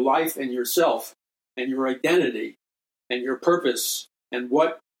platform your life and yourself and your identity and your purpose and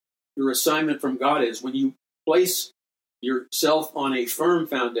what your assignment from God is, when you place yourself on a firm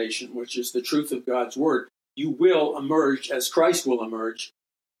foundation, which is the truth of God's word, you will emerge as Christ will emerge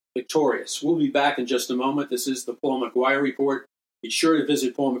victorious. We'll be back in just a moment. This is the Paul McGUIRE Report. Be sure to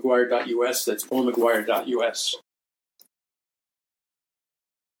visit paulmcguire.us. That's paulmcguire.us.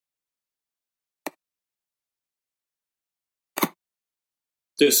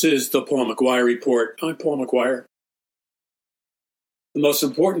 This is the Paul McGUIRE Report. I'm Paul McGUIRE. The most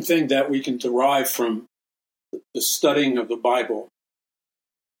important thing that we can derive from the studying of the Bible,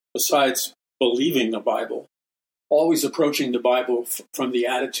 besides believing the Bible, always approaching the Bible from the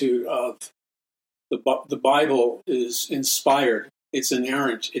attitude of the Bible is inspired, it's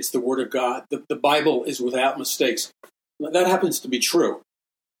inerrant, it's the Word of God. The Bible is without mistakes. That happens to be true.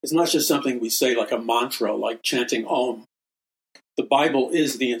 It's not just something we say like a mantra, like chanting Om. The Bible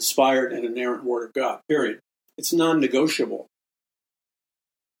is the inspired and inerrant Word of God, period. It's non-negotiable.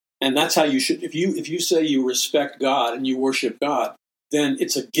 And that's how you should, if you say you respect God and you worship God, then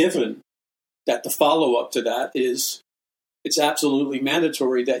it's a given that the follow-up to that is it's absolutely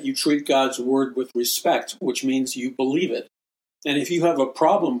mandatory that you treat God's word with respect, which means you believe it. And if you have a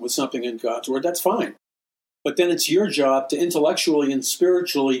problem with something in God's word, that's fine. But then it's your job to intellectually and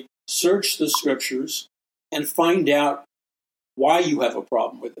spiritually search the scriptures and find out why you have a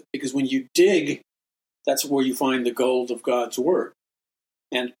problem with it. Because when you dig, that's where you find the gold of God's word.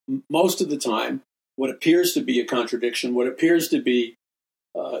 And most of the time, what appears to be a contradiction, what appears to be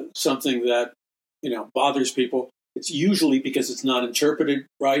something that bothers people, it's usually because it's not interpreted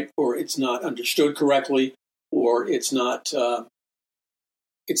right, or it's not understood correctly, or it's not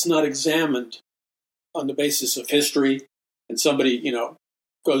examined on the basis of history, and somebody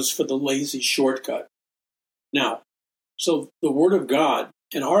goes for the lazy shortcut. Now, so the Word of God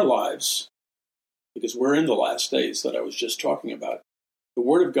in our lives, because we're in the last days that I was just talking about, the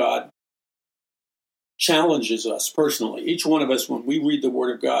Word of God challenges us personally. Each one of us, when we read the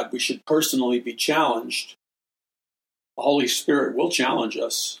Word of God, we should personally be challenged. The Holy Spirit will challenge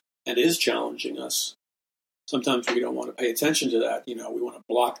us and is challenging us. Sometimes we don't want to pay attention to that. We want to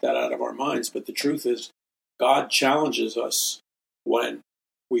block that out of our minds. But the truth is, God challenges us when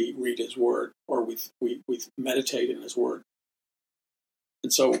we read His Word or we meditate in His Word.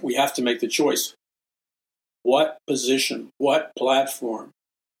 And so we have to make the choice. What position, what platform,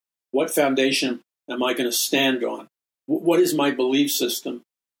 what foundation am I going to stand on? What is my belief system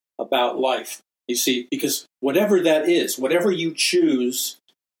about life? You see, because whatever that is, whatever you choose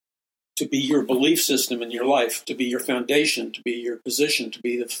to be your belief system in your life, to be your foundation, to be your position, to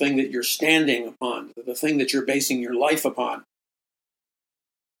be the thing that you're standing upon, the thing that you're basing your life upon,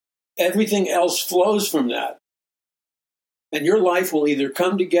 everything else flows from that. And your life will either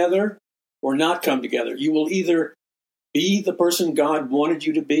come together or not come together. You will either be the person God wanted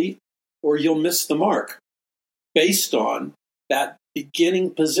you to be, or you'll miss the mark based on that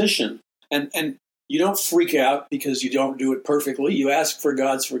beginning position. And you don't freak out because you don't do it perfectly. You ask for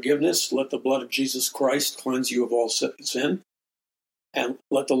God's forgiveness. Let the blood of Jesus Christ cleanse you of all sin. And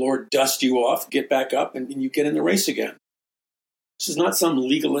let the Lord dust you off, get back up, and you get in the race again. This is not some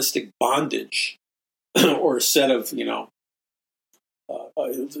legalistic bondage or a set of,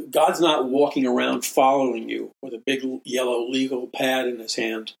 God's not walking around following you with a big yellow legal pad in his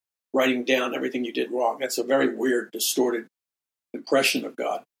hand, writing down everything you did wrong. That's a very weird, distorted impression of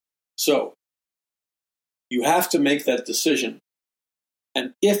God. So, you have to make that decision.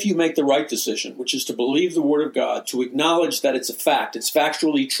 And if you make the right decision, which is to believe the Word of God, to acknowledge that it's a fact, it's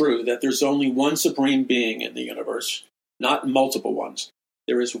factually true that there's only one supreme being in the universe, not multiple ones.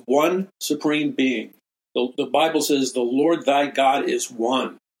 There is one supreme being. The Bible says the Lord thy God is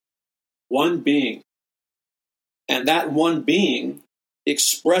one being. And that one being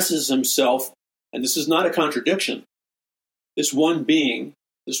expresses himself, and this is not a contradiction. This one being,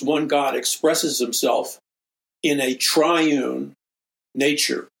 this one God expresses himself in a triune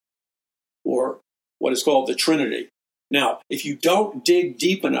nature, or what is called the Trinity. Now, if you don't dig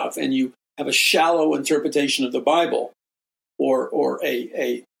deep enough and you have a shallow interpretation of the Bible, or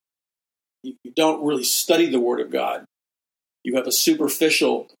you don't really study the Word of God, you have a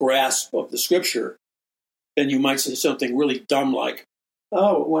superficial grasp of the Scripture, then you might say something really dumb like,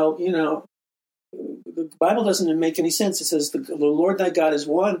 oh, well, the Bible doesn't make any sense. It says the Lord thy God is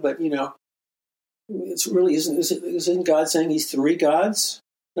one, but, it's really, isn't God saying he's three gods?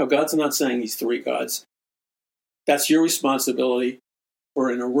 No, God's not saying he's three gods. That's your responsibility for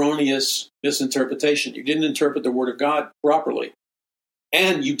an erroneous misinterpretation. You didn't interpret the Word of God properly.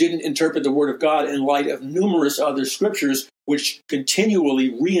 And you didn't interpret the Word of God in light of numerous other scriptures, which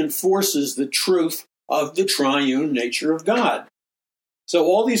continually reinforces the truth of the triune nature of God. So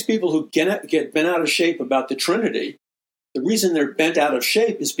all these people who get bent out of shape about the Trinity, the reason they're bent out of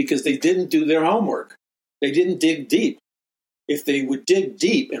shape is because they didn't do their homework. They didn't dig deep. If they would dig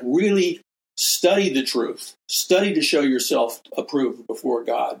deep and really study the truth, study to show yourself approved before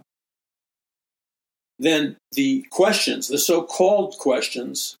God, then the questions, the so-called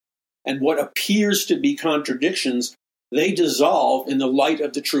questions, and what appears to be contradictions, they dissolve in the light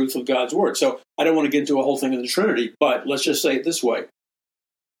of the truth of God's Word. So I don't want to get into a whole thing of the Trinity, but let's just say it this way.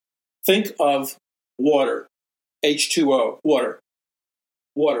 Think of water. H2O, water.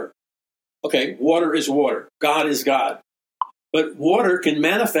 Okay, water is water. God is God. But water can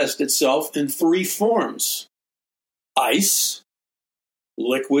manifest itself in three forms: ice,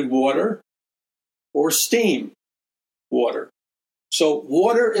 liquid water, or steam water. So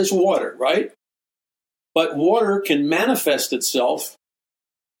water is water, right? But water can manifest itself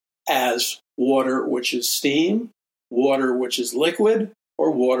as water which is steam, water which is liquid,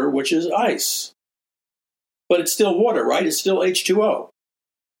 or water which is ice. But it's still water, right? It's still H2O.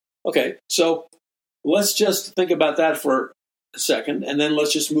 Okay, so let's just think about that for a second, and then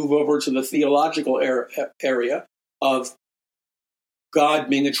let's just move over to the theological area of God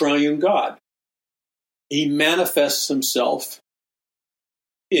being a triune God. He manifests himself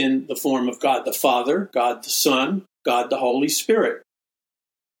in the form of God the Father, God the Son, God the Holy Spirit.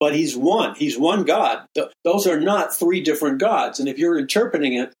 But he's one. He's one God. Those are not three different gods. And if you're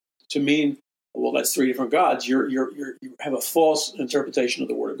interpreting it to mean, well, that's three different gods, you have a false interpretation of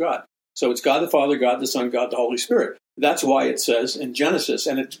the Word of God. So it's God the Father, God the Son, God the Holy Spirit. That's why it says in Genesis,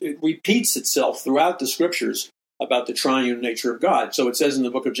 and it repeats itself throughout the Scriptures about the triune nature of God. So it says in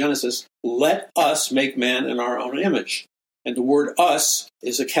the book of Genesis, let us make man in our own image. And the word us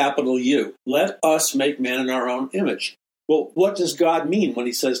is a capital U. Let us make man in our own image. Well, what does God mean when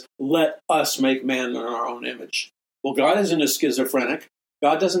he says, let us make man in our own image? Well, God isn't a schizophrenic.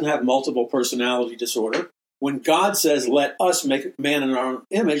 God doesn't have multiple personality disorder. When God says, let us make man in our own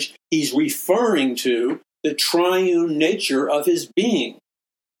image, he's referring to the triune nature of his being.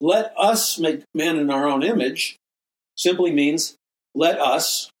 Let us make man in our own image simply means let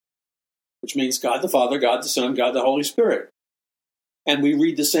us, which means God the Father, God the Son, God the Holy Spirit. And we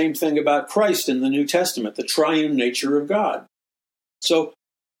read the same thing about Christ in the New Testament, the triune nature of God. So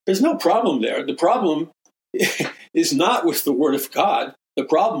there's no problem there. The problem is not with the Word of God. The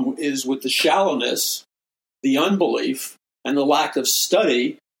problem is with the shallowness, the unbelief, and the lack of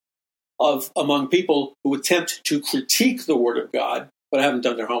study among people who attempt to critique the Word of God, but haven't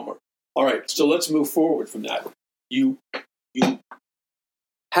done their homework. All right, so let's move forward from that. You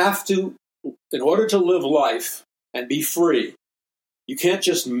have to, in order to live life and be free, you can't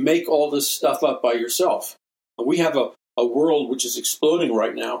just make all this stuff up by yourself. And we have a world which is exploding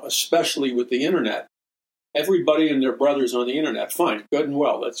right now, especially with the internet. Everybody and their brothers on the internet. Fine, good and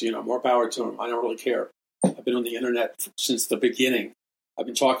well. That's, more power to them. I don't really care. I've been on the internet since the beginning. I've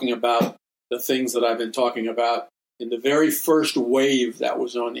been talking about the things that I've been talking about in the very first wave that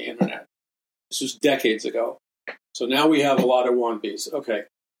was on the internet. This was decades ago. So now we have a lot of wannabes. Okay.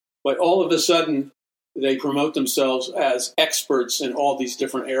 But all of a sudden, they promote themselves as experts in all these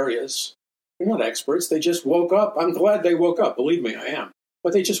different areas. They're not experts. They just woke up. I'm glad they woke up. Believe me, I am.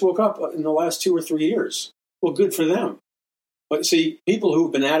 But they just woke up in the last 2 or 3 years. Well, good for them. But see, people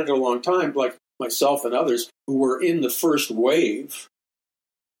who've been at it a long time, like myself and others who were in the first wave,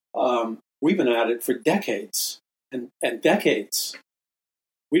 we've been at it for decades and decades.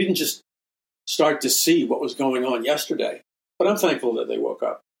 We didn't just start to see what was going on yesterday. But I'm thankful that they woke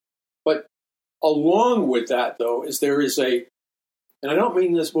up. But along with that, though, there is and I don't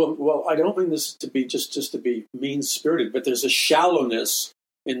mean this, I don't mean this to be just to be mean-spirited, but there's a shallowness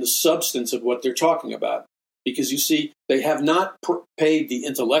in the substance of what they're talking about. Because you see, they have not paid the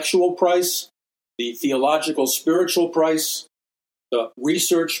intellectual price, the theological, spiritual price, the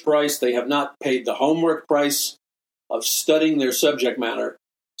research price. They have not paid the homework price of studying their subject matter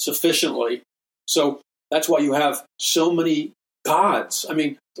sufficiently. So that's why you have so many gods. I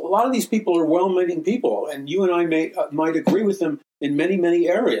mean, a lot of these people are well-meaning people, and you and I might agree with them in many, many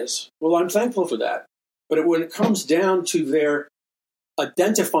areas. Well, I'm thankful for that. But when it comes down to their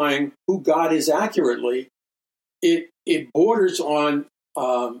identifying who God is accurately, it borders on,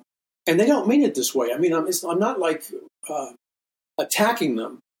 and they don't mean it this way. I mean, I'm not like attacking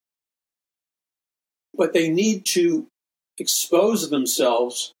them, but they need to expose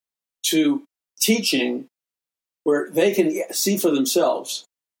themselves to teaching where they can see for themselves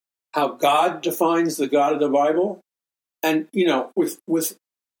how God defines the God of the Bible. And, with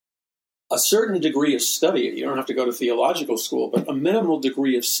a certain degree of study, you don't have to go to theological school, but a minimal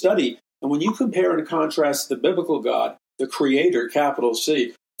degree of study. And when you compare and contrast the biblical God, the Creator, capital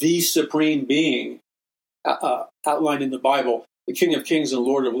C, the supreme being outlined in the Bible, the King of Kings and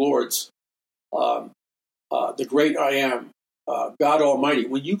Lord of Lords, the great I am, God Almighty,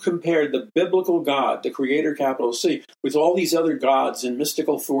 when you compare the biblical God, the Creator, capital C, with all these other gods and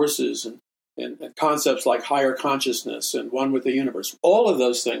mystical forces and concepts like higher consciousness and one with the universe, all of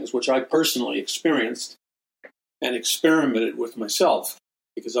those things, which I personally experienced and experimented with myself,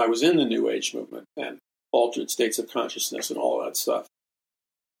 because I was in the New Age movement and altered states of consciousness and all of that stuff.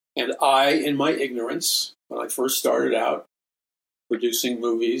 And I, in my ignorance, when I first started out producing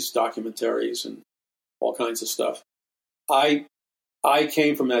movies, documentaries, and all kinds of stuff, I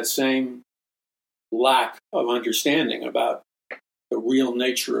came from that same lack of understanding about the real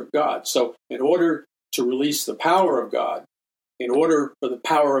nature of God. So in order to release the power of God, in order for the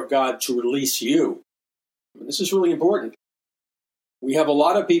power of God to release you, and this is really important, we have a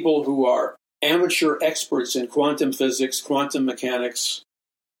lot of people who are amateur experts in quantum physics, quantum mechanics,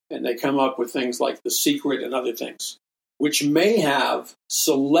 and they come up with things like The Secret and other things, which may have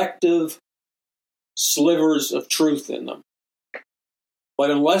selective slivers of truth in them.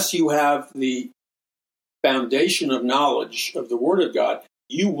 But unless you have the foundation of knowledge of the Word of God,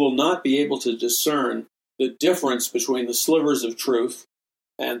 you will not be able to discern the difference between the slivers of truth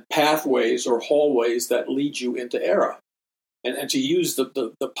and pathways or hallways that lead you into error. And to use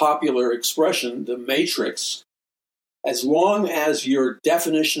the popular expression, the matrix, as long as your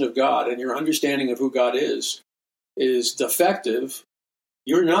definition of God and your understanding of who God is defective,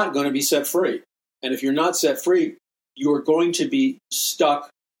 you're not going to be set free. And if you're not set free, you're going to be stuck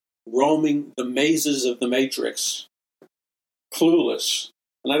roaming the mazes of the matrix, clueless.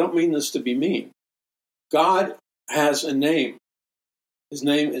 And I don't mean this to be mean. God has a name. His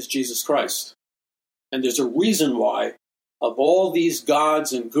name is Jesus Christ. And there's a reason why, of all these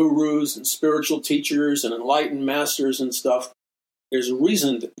gods and gurus and spiritual teachers and enlightened masters and stuff, there's a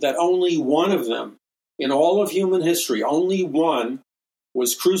reason that only one of them, in all of human history, only one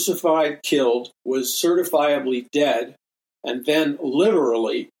was crucified, killed, was certifiably dead, and then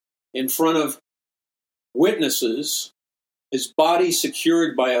literally in front of witnesses, his body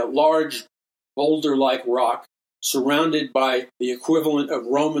secured by a large boulder-like rock, surrounded by the equivalent of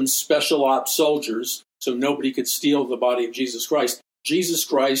Roman special ops soldiers, so nobody could steal the body of Jesus Christ. Jesus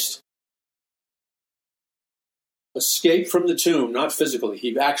Christ escaped from the tomb, not physically.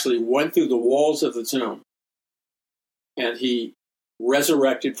 He actually went through the walls of the tomb, and he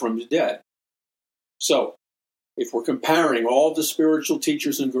resurrected from the dead. So, if we're comparing all the spiritual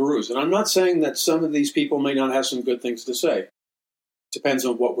teachers and gurus, and I'm not saying that some of these people may not have some good things to say. Depends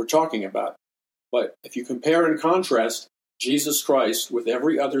on what we're talking about. But if you compare and contrast Jesus Christ with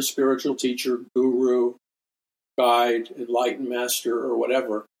every other spiritual teacher, guru, guide, enlightened master, or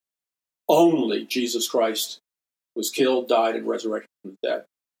whatever, only Jesus Christ was killed, died, and resurrected from the dead.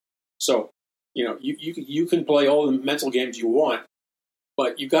 So, you can play all the mental games you want,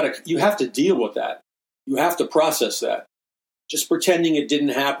 but you have to deal with that. You have to process that. Just pretending it didn't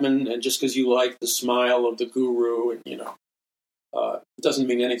happen, and just because you like the smile of the guru, and it doesn't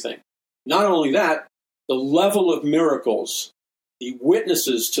mean anything. Not only that, the level of miracles, the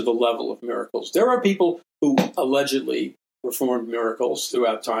witnesses to the level of miracles. There are people who allegedly performed miracles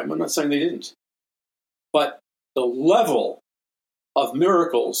throughout time. I'm not saying they didn't. But the level of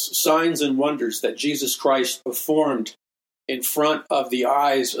miracles, signs, and wonders that Jesus Christ performed in front of the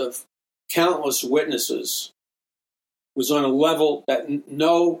eyes of countless witnesses was on a level that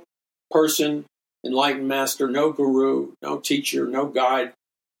no person, enlightened master, no guru, no teacher, no guide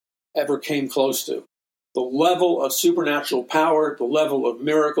ever came close to. The level of supernatural power, the level of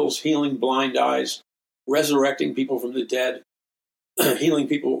miracles, healing blind eyes, resurrecting people from the dead, healing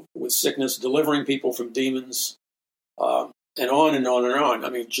people with sickness, delivering people from demons, and on and on and on. I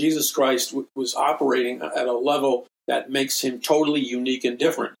mean, Jesus Christ was operating at a level that makes him totally unique and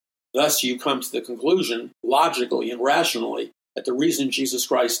different. Thus, you come to the conclusion, logically and rationally, that the reason Jesus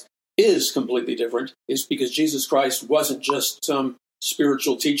Christ is completely different is because Jesus Christ wasn't just some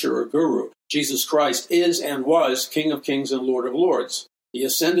spiritual teacher or guru. Jesus Christ is and was King of Kings and Lord of Lords. He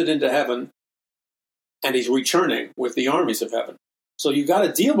ascended into heaven, and he's returning with the armies of heaven. So you got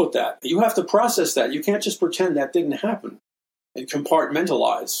to deal with that. You have to process that. You can't just pretend that didn't happen and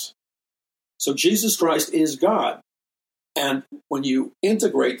compartmentalize. So Jesus Christ is God. And when you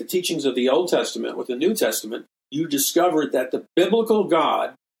integrate the teachings of the Old Testament with the New Testament, you discover that the biblical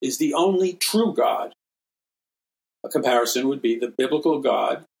God is the only true God. A comparison would be the biblical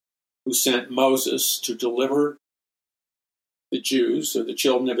God who sent Moses to deliver the Jews, or the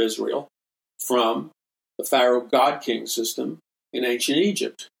children of Israel, from the Pharaoh God-King system in ancient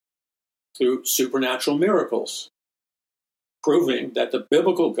Egypt through supernatural miracles, proving that the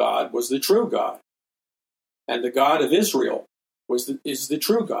biblical God was the true God. And the God of Israel is the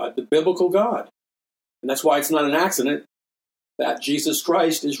true God, the biblical God. And that's why it's not an accident that Jesus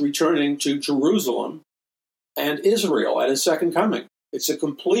Christ is returning to Jerusalem and Israel at his second coming. It's a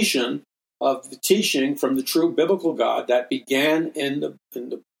completion of the teaching from the true biblical God that began in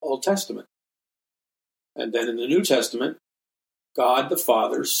the Old Testament. And then in the New Testament, God the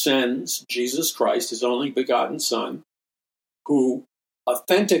Father sends Jesus Christ, his only begotten Son, who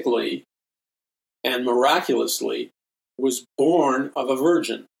authentically and miraculously was born of a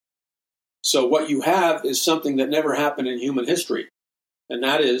virgin. So what you have is something that never happened in human history, and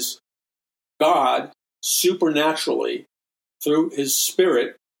that is God supernaturally, through his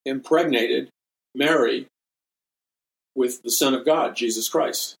Spirit, impregnated Mary with the Son of God, Jesus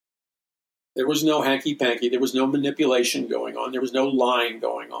Christ. There was no hanky-panky, there was no manipulation going on, there was no lying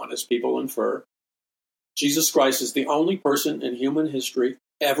going on, as people infer. Jesus Christ is the only person in human history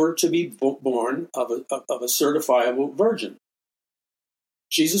ever to be born of a certifiable virgin.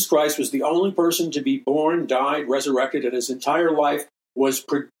 Jesus Christ was the only person to be born, died, resurrected, and his entire life was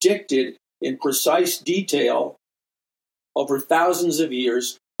predicted in precise detail over thousands of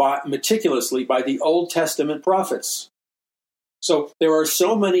years meticulously by the Old Testament prophets. So there are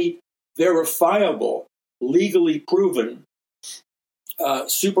so many verifiable, legally proven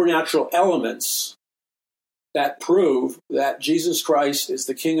supernatural elements that prove that Jesus Christ is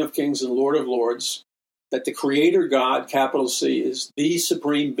the King of Kings and Lord of Lords, that the Creator God, capital C, is the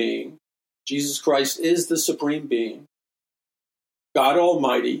Supreme Being. Jesus Christ is the Supreme Being, God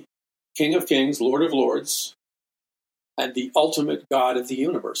Almighty, King of Kings, Lord of Lords, and the ultimate God of the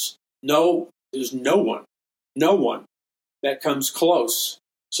universe. No, there's no one that comes close.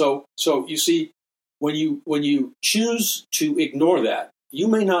 So you see, when you choose to ignore that, you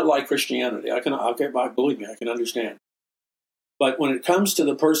may not like Christianity. Believe me, I can understand. But when it comes to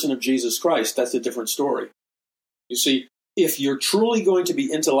the person of Jesus Christ, that's a different story. You see, if you're truly going to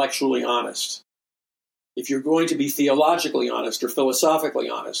be intellectually honest, if you're going to be theologically honest or philosophically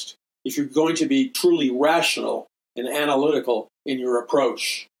honest, if you're going to be truly rational and analytical in your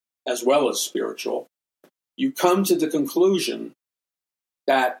approach, as well as spiritual, you come to the conclusion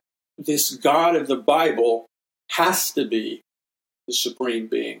that this God of the Bible has to be the Supreme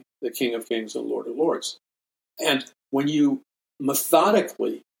Being, the King of Kings and Lord of Lords. And when you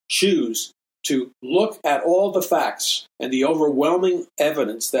methodically choose to look at all the facts and the overwhelming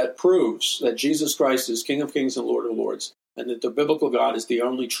evidence that proves that Jesus Christ is King of Kings and Lord of Lords, and that the biblical God is the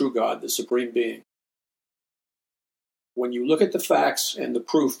only true God, the supreme being, when you look at the facts and the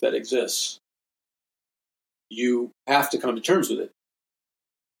proof that exists, you have to come to terms with it.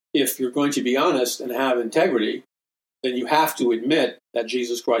 If you're going to be honest and have integrity, then you have to admit that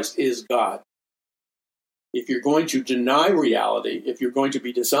Jesus Christ is God. If you're going to deny reality, if you're going to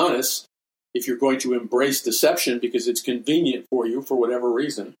be dishonest, if you're going to embrace deception because it's convenient for you for whatever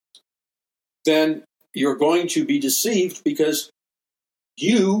reason, then you're going to be deceived because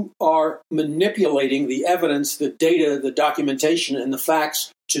you are manipulating the evidence, the data, the documentation, and the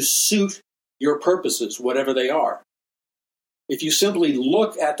facts to suit your purposes, whatever they are. If you simply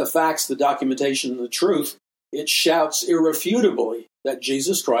look at the facts, the documentation, and the truth, it shouts irrefutably that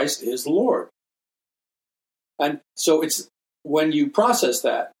Jesus Christ is Lord. And so it's when you process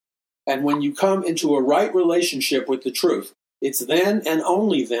that, and when you come into a right relationship with the truth, it's then and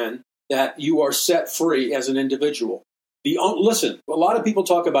only then that you are set free as an individual. Listen, a lot of people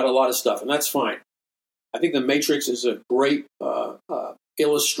talk about a lot of stuff, and that's fine. I think the Matrix is a great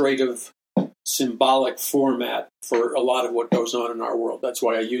illustrative, symbolic format for a lot of what goes on in our world. That's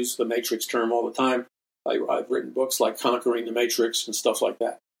why I use the Matrix term all the time. I've written books like Conquering the Matrix and stuff like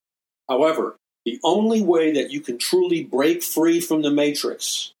that. However, the only way that you can truly break free from the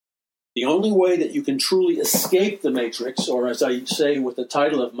Matrix, the only way that you can truly escape the Matrix, or as I say with the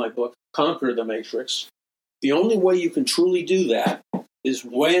title of my book, Conquer the Matrix, the only way you can truly do that is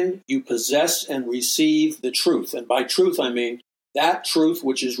when you possess and receive the truth. And by truth, I mean that truth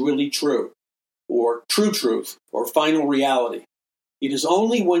which is really true, or true truth, or final reality. It is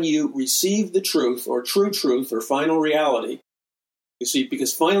only when you receive the truth, or true truth, or final reality, you see,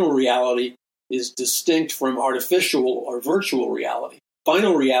 because final reality is distinct from artificial or virtual reality.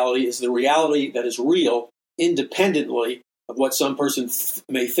 Final reality is the reality that is real independently of what some person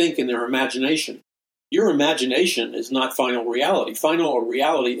may think in their imagination. Your imagination is not final reality. Final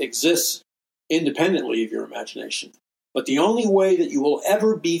reality exists independently of your imagination. But the only way that you will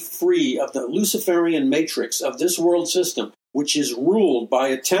ever be free of the Luciferian matrix of this world system, which is ruled by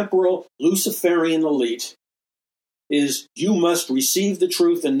a temporal Luciferian elite, is you must receive the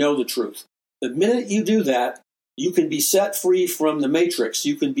truth and know the truth. The minute you do that, you can be set free from the matrix.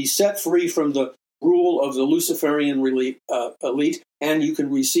 You can be set free from the rule of the Luciferian elite, and you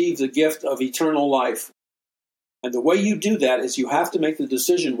can receive the gift of eternal life. And the way you do that is you have to make the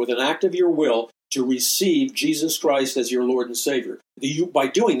decision with an act of your will to receive Jesus Christ as your Lord and Savior. By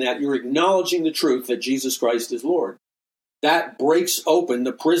doing that, you're acknowledging the truth that Jesus Christ is Lord. That breaks open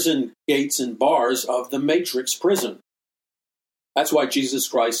the prison gates and bars of the matrix prison. That's why Jesus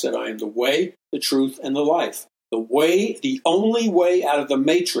Christ said, I am the way, the truth, and the life. The only way out of the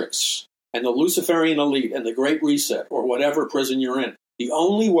matrix and the Luciferian elite and the Great Reset, or whatever prison you're in, the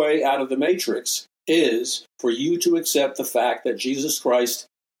only way out of the matrix is for you to accept the fact that Jesus Christ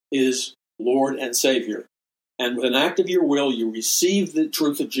is Lord and Savior. And with an act of your will, you receive the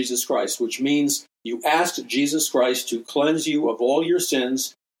truth of Jesus Christ, which means you ask Jesus Christ to cleanse you of all your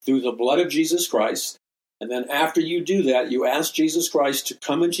sins through the blood of Jesus Christ. And then after you do that, you ask Jesus Christ to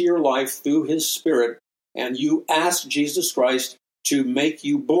come into your life through his Spirit, and you ask Jesus Christ to make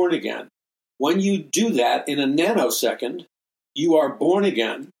you born again. When you do that in a nanosecond, you are born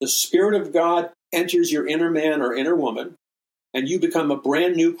again. The Spirit of God enters your inner man or inner woman, and you become a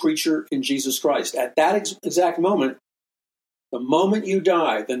brand new creature in Jesus Christ. At that exact moment, the moment you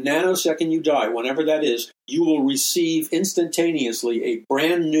die, the nanosecond you die, whenever that is, you will receive instantaneously a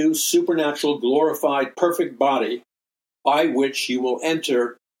brand new, supernatural, glorified, perfect body by which you will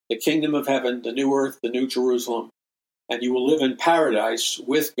enter the kingdom of heaven, the new earth, the new Jerusalem, and you will live in paradise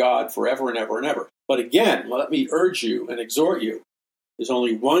with God forever and ever and ever. But again, let me urge you and exhort you, there's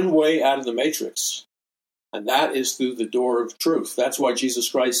only one way out of the matrix, and that is through the door of truth. That's why Jesus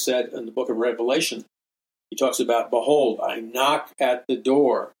Christ said in the book of Revelation, he talks about, behold, I knock at the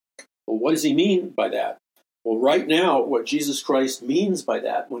door. Well, what does he mean by that? Well, right now, what Jesus Christ means by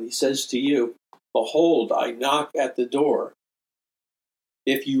that, when he says to you, behold, I knock at the door,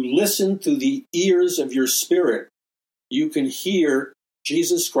 if you listen to the ears of your spirit, you can hear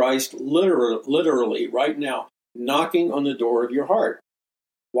Jesus Christ literally right now knocking on the door of your heart.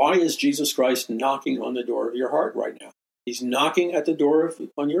 Why is Jesus Christ knocking on the door of your heart right now? He's knocking at the door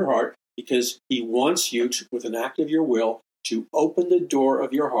on your heart because he wants you to, with an act of your will, to open the door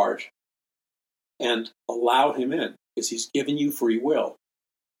of your heart and allow him in, because he's given you free will.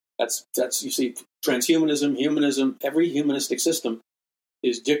 That's you see, transhumanism, humanism, every humanistic system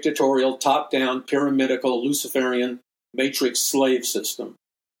is dictatorial, top-down, pyramidical, Luciferian, matrix slave system.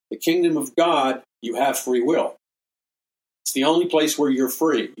 The kingdom of God, you have free will. It's the only place where you're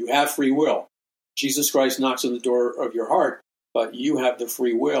free. You have free will. Jesus Christ knocks on the door of your heart, but you have the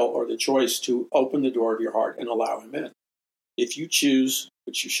free will or the choice to open the door of your heart and allow him in. If you choose,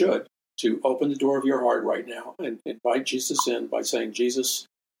 which you should, to open the door of your heart right now and invite Jesus in by saying, Jesus,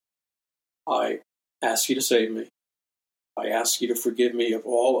 I ask you to save me. I ask you to forgive me of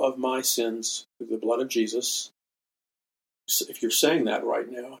all of my sins through the blood of Jesus. If you're saying that right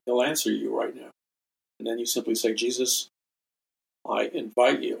now, he'll answer you right now. And then you simply say, Jesus, I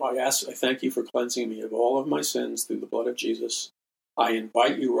invite you. I thank you for cleansing me of all of my sins through the blood of Jesus. I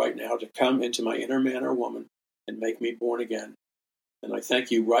invite you right now to come into my inner man or woman and make me born again. And I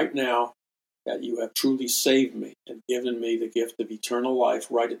thank you right now that you have truly saved me and given me the gift of eternal life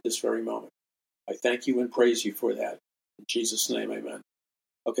right at this very moment. I thank you and praise you for that. In Jesus' name, amen.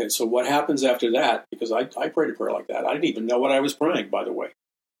 Okay, so what happens after that? Because I prayed a prayer like that. I didn't even know what I was praying, by the way.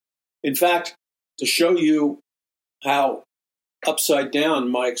 In fact, to show you how upside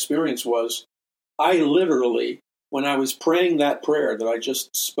down my experience was, I literally, when I was praying that prayer that I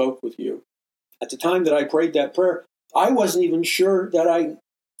just spoke with you, at the time that I prayed that prayer, I wasn't even sure that I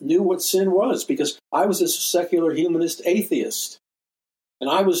knew what sin was, because I was a secular humanist atheist. And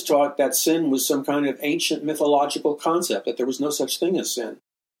I was taught that sin was some kind of ancient mythological concept, that there was no such thing as sin.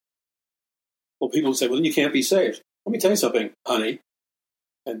 Well, people would say, well, then you can't be saved. Let me tell you something, honey.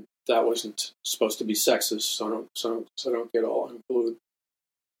 And that wasn't supposed to be sexist, so don't get all unglued.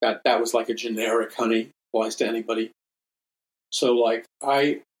 That was like a generic honey, applies to anybody. So like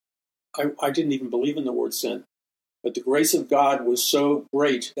I didn't even believe in the word sin. But the grace of God was so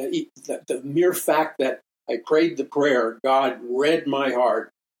great that the mere fact that I prayed the prayer, God read my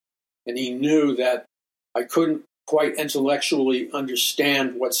heart, and he knew that I couldn't quite intellectually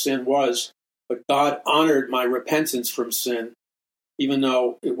understand what sin was, but God honored my repentance from sin, even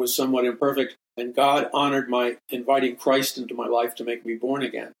though it was somewhat imperfect, and God honored my inviting Christ into my life to make me born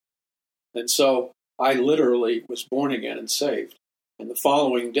again. And so I literally was born again and saved. And the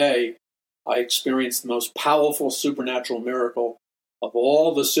following day, I experienced the most powerful supernatural miracle of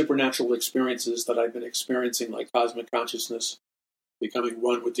all the supernatural experiences that I've been experiencing, like cosmic consciousness, becoming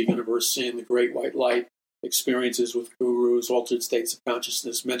one with the universe, seeing the great white light, experiences with gurus, altered states of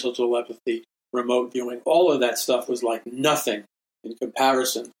consciousness, mental telepathy, remote viewing. All of that stuff was like nothing in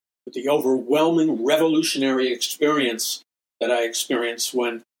comparison with the overwhelming revolutionary experience that I experienced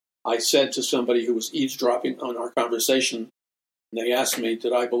when I said to somebody who was eavesdropping on our conversation, and they asked me,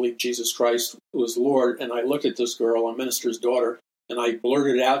 did I believe Jesus Christ was Lord? And I looked at this girl, a minister's daughter, and I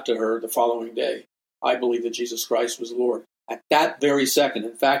blurted out to her the following day, I believe that Jesus Christ was Lord. At that very second,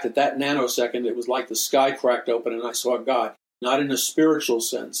 in fact, at that nanosecond, it was like the sky cracked open and I saw God, not in a spiritual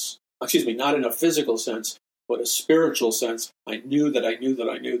sense, not in a physical sense, but a spiritual sense. I knew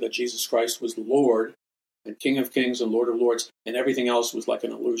that Jesus Christ was Lord and King of Kings and Lord of Lords, and everything else was like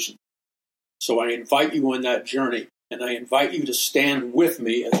an illusion. So I invite you on that journey, and I invite you to stand with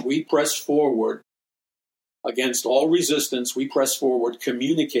me as we press forward against all resistance. We press forward,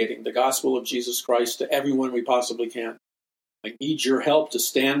 communicating the gospel of Jesus Christ to everyone we possibly can. I need your help to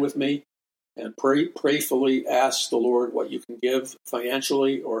stand with me and prayerfully ask the Lord what you can give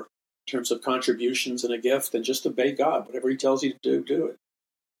financially or in terms of contributions and a gift, and just obey God. Whatever he tells you to do, do it.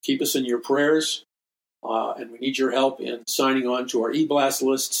 Keep us in your prayers, and we need your help in signing on to our e-blast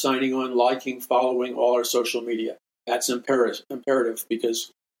list, signing on, liking, following all our social media. That's imperative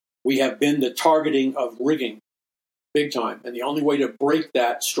because we have been the targeting of rigging big time. And the only way to break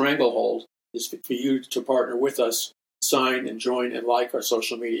that stranglehold is for you to partner with us, sign and join and like our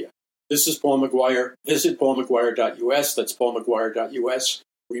social media. This is Paul McGUIRE. Visit paulmcguire.us. That's paulmcguire.us.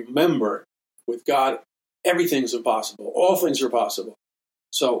 Remember, with God, everything's impossible. All things are possible.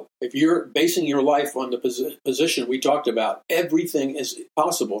 So if you're basing your life on the position we talked about, everything is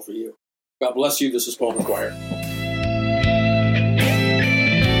possible for you. God bless you. This is Paul McGUIRE.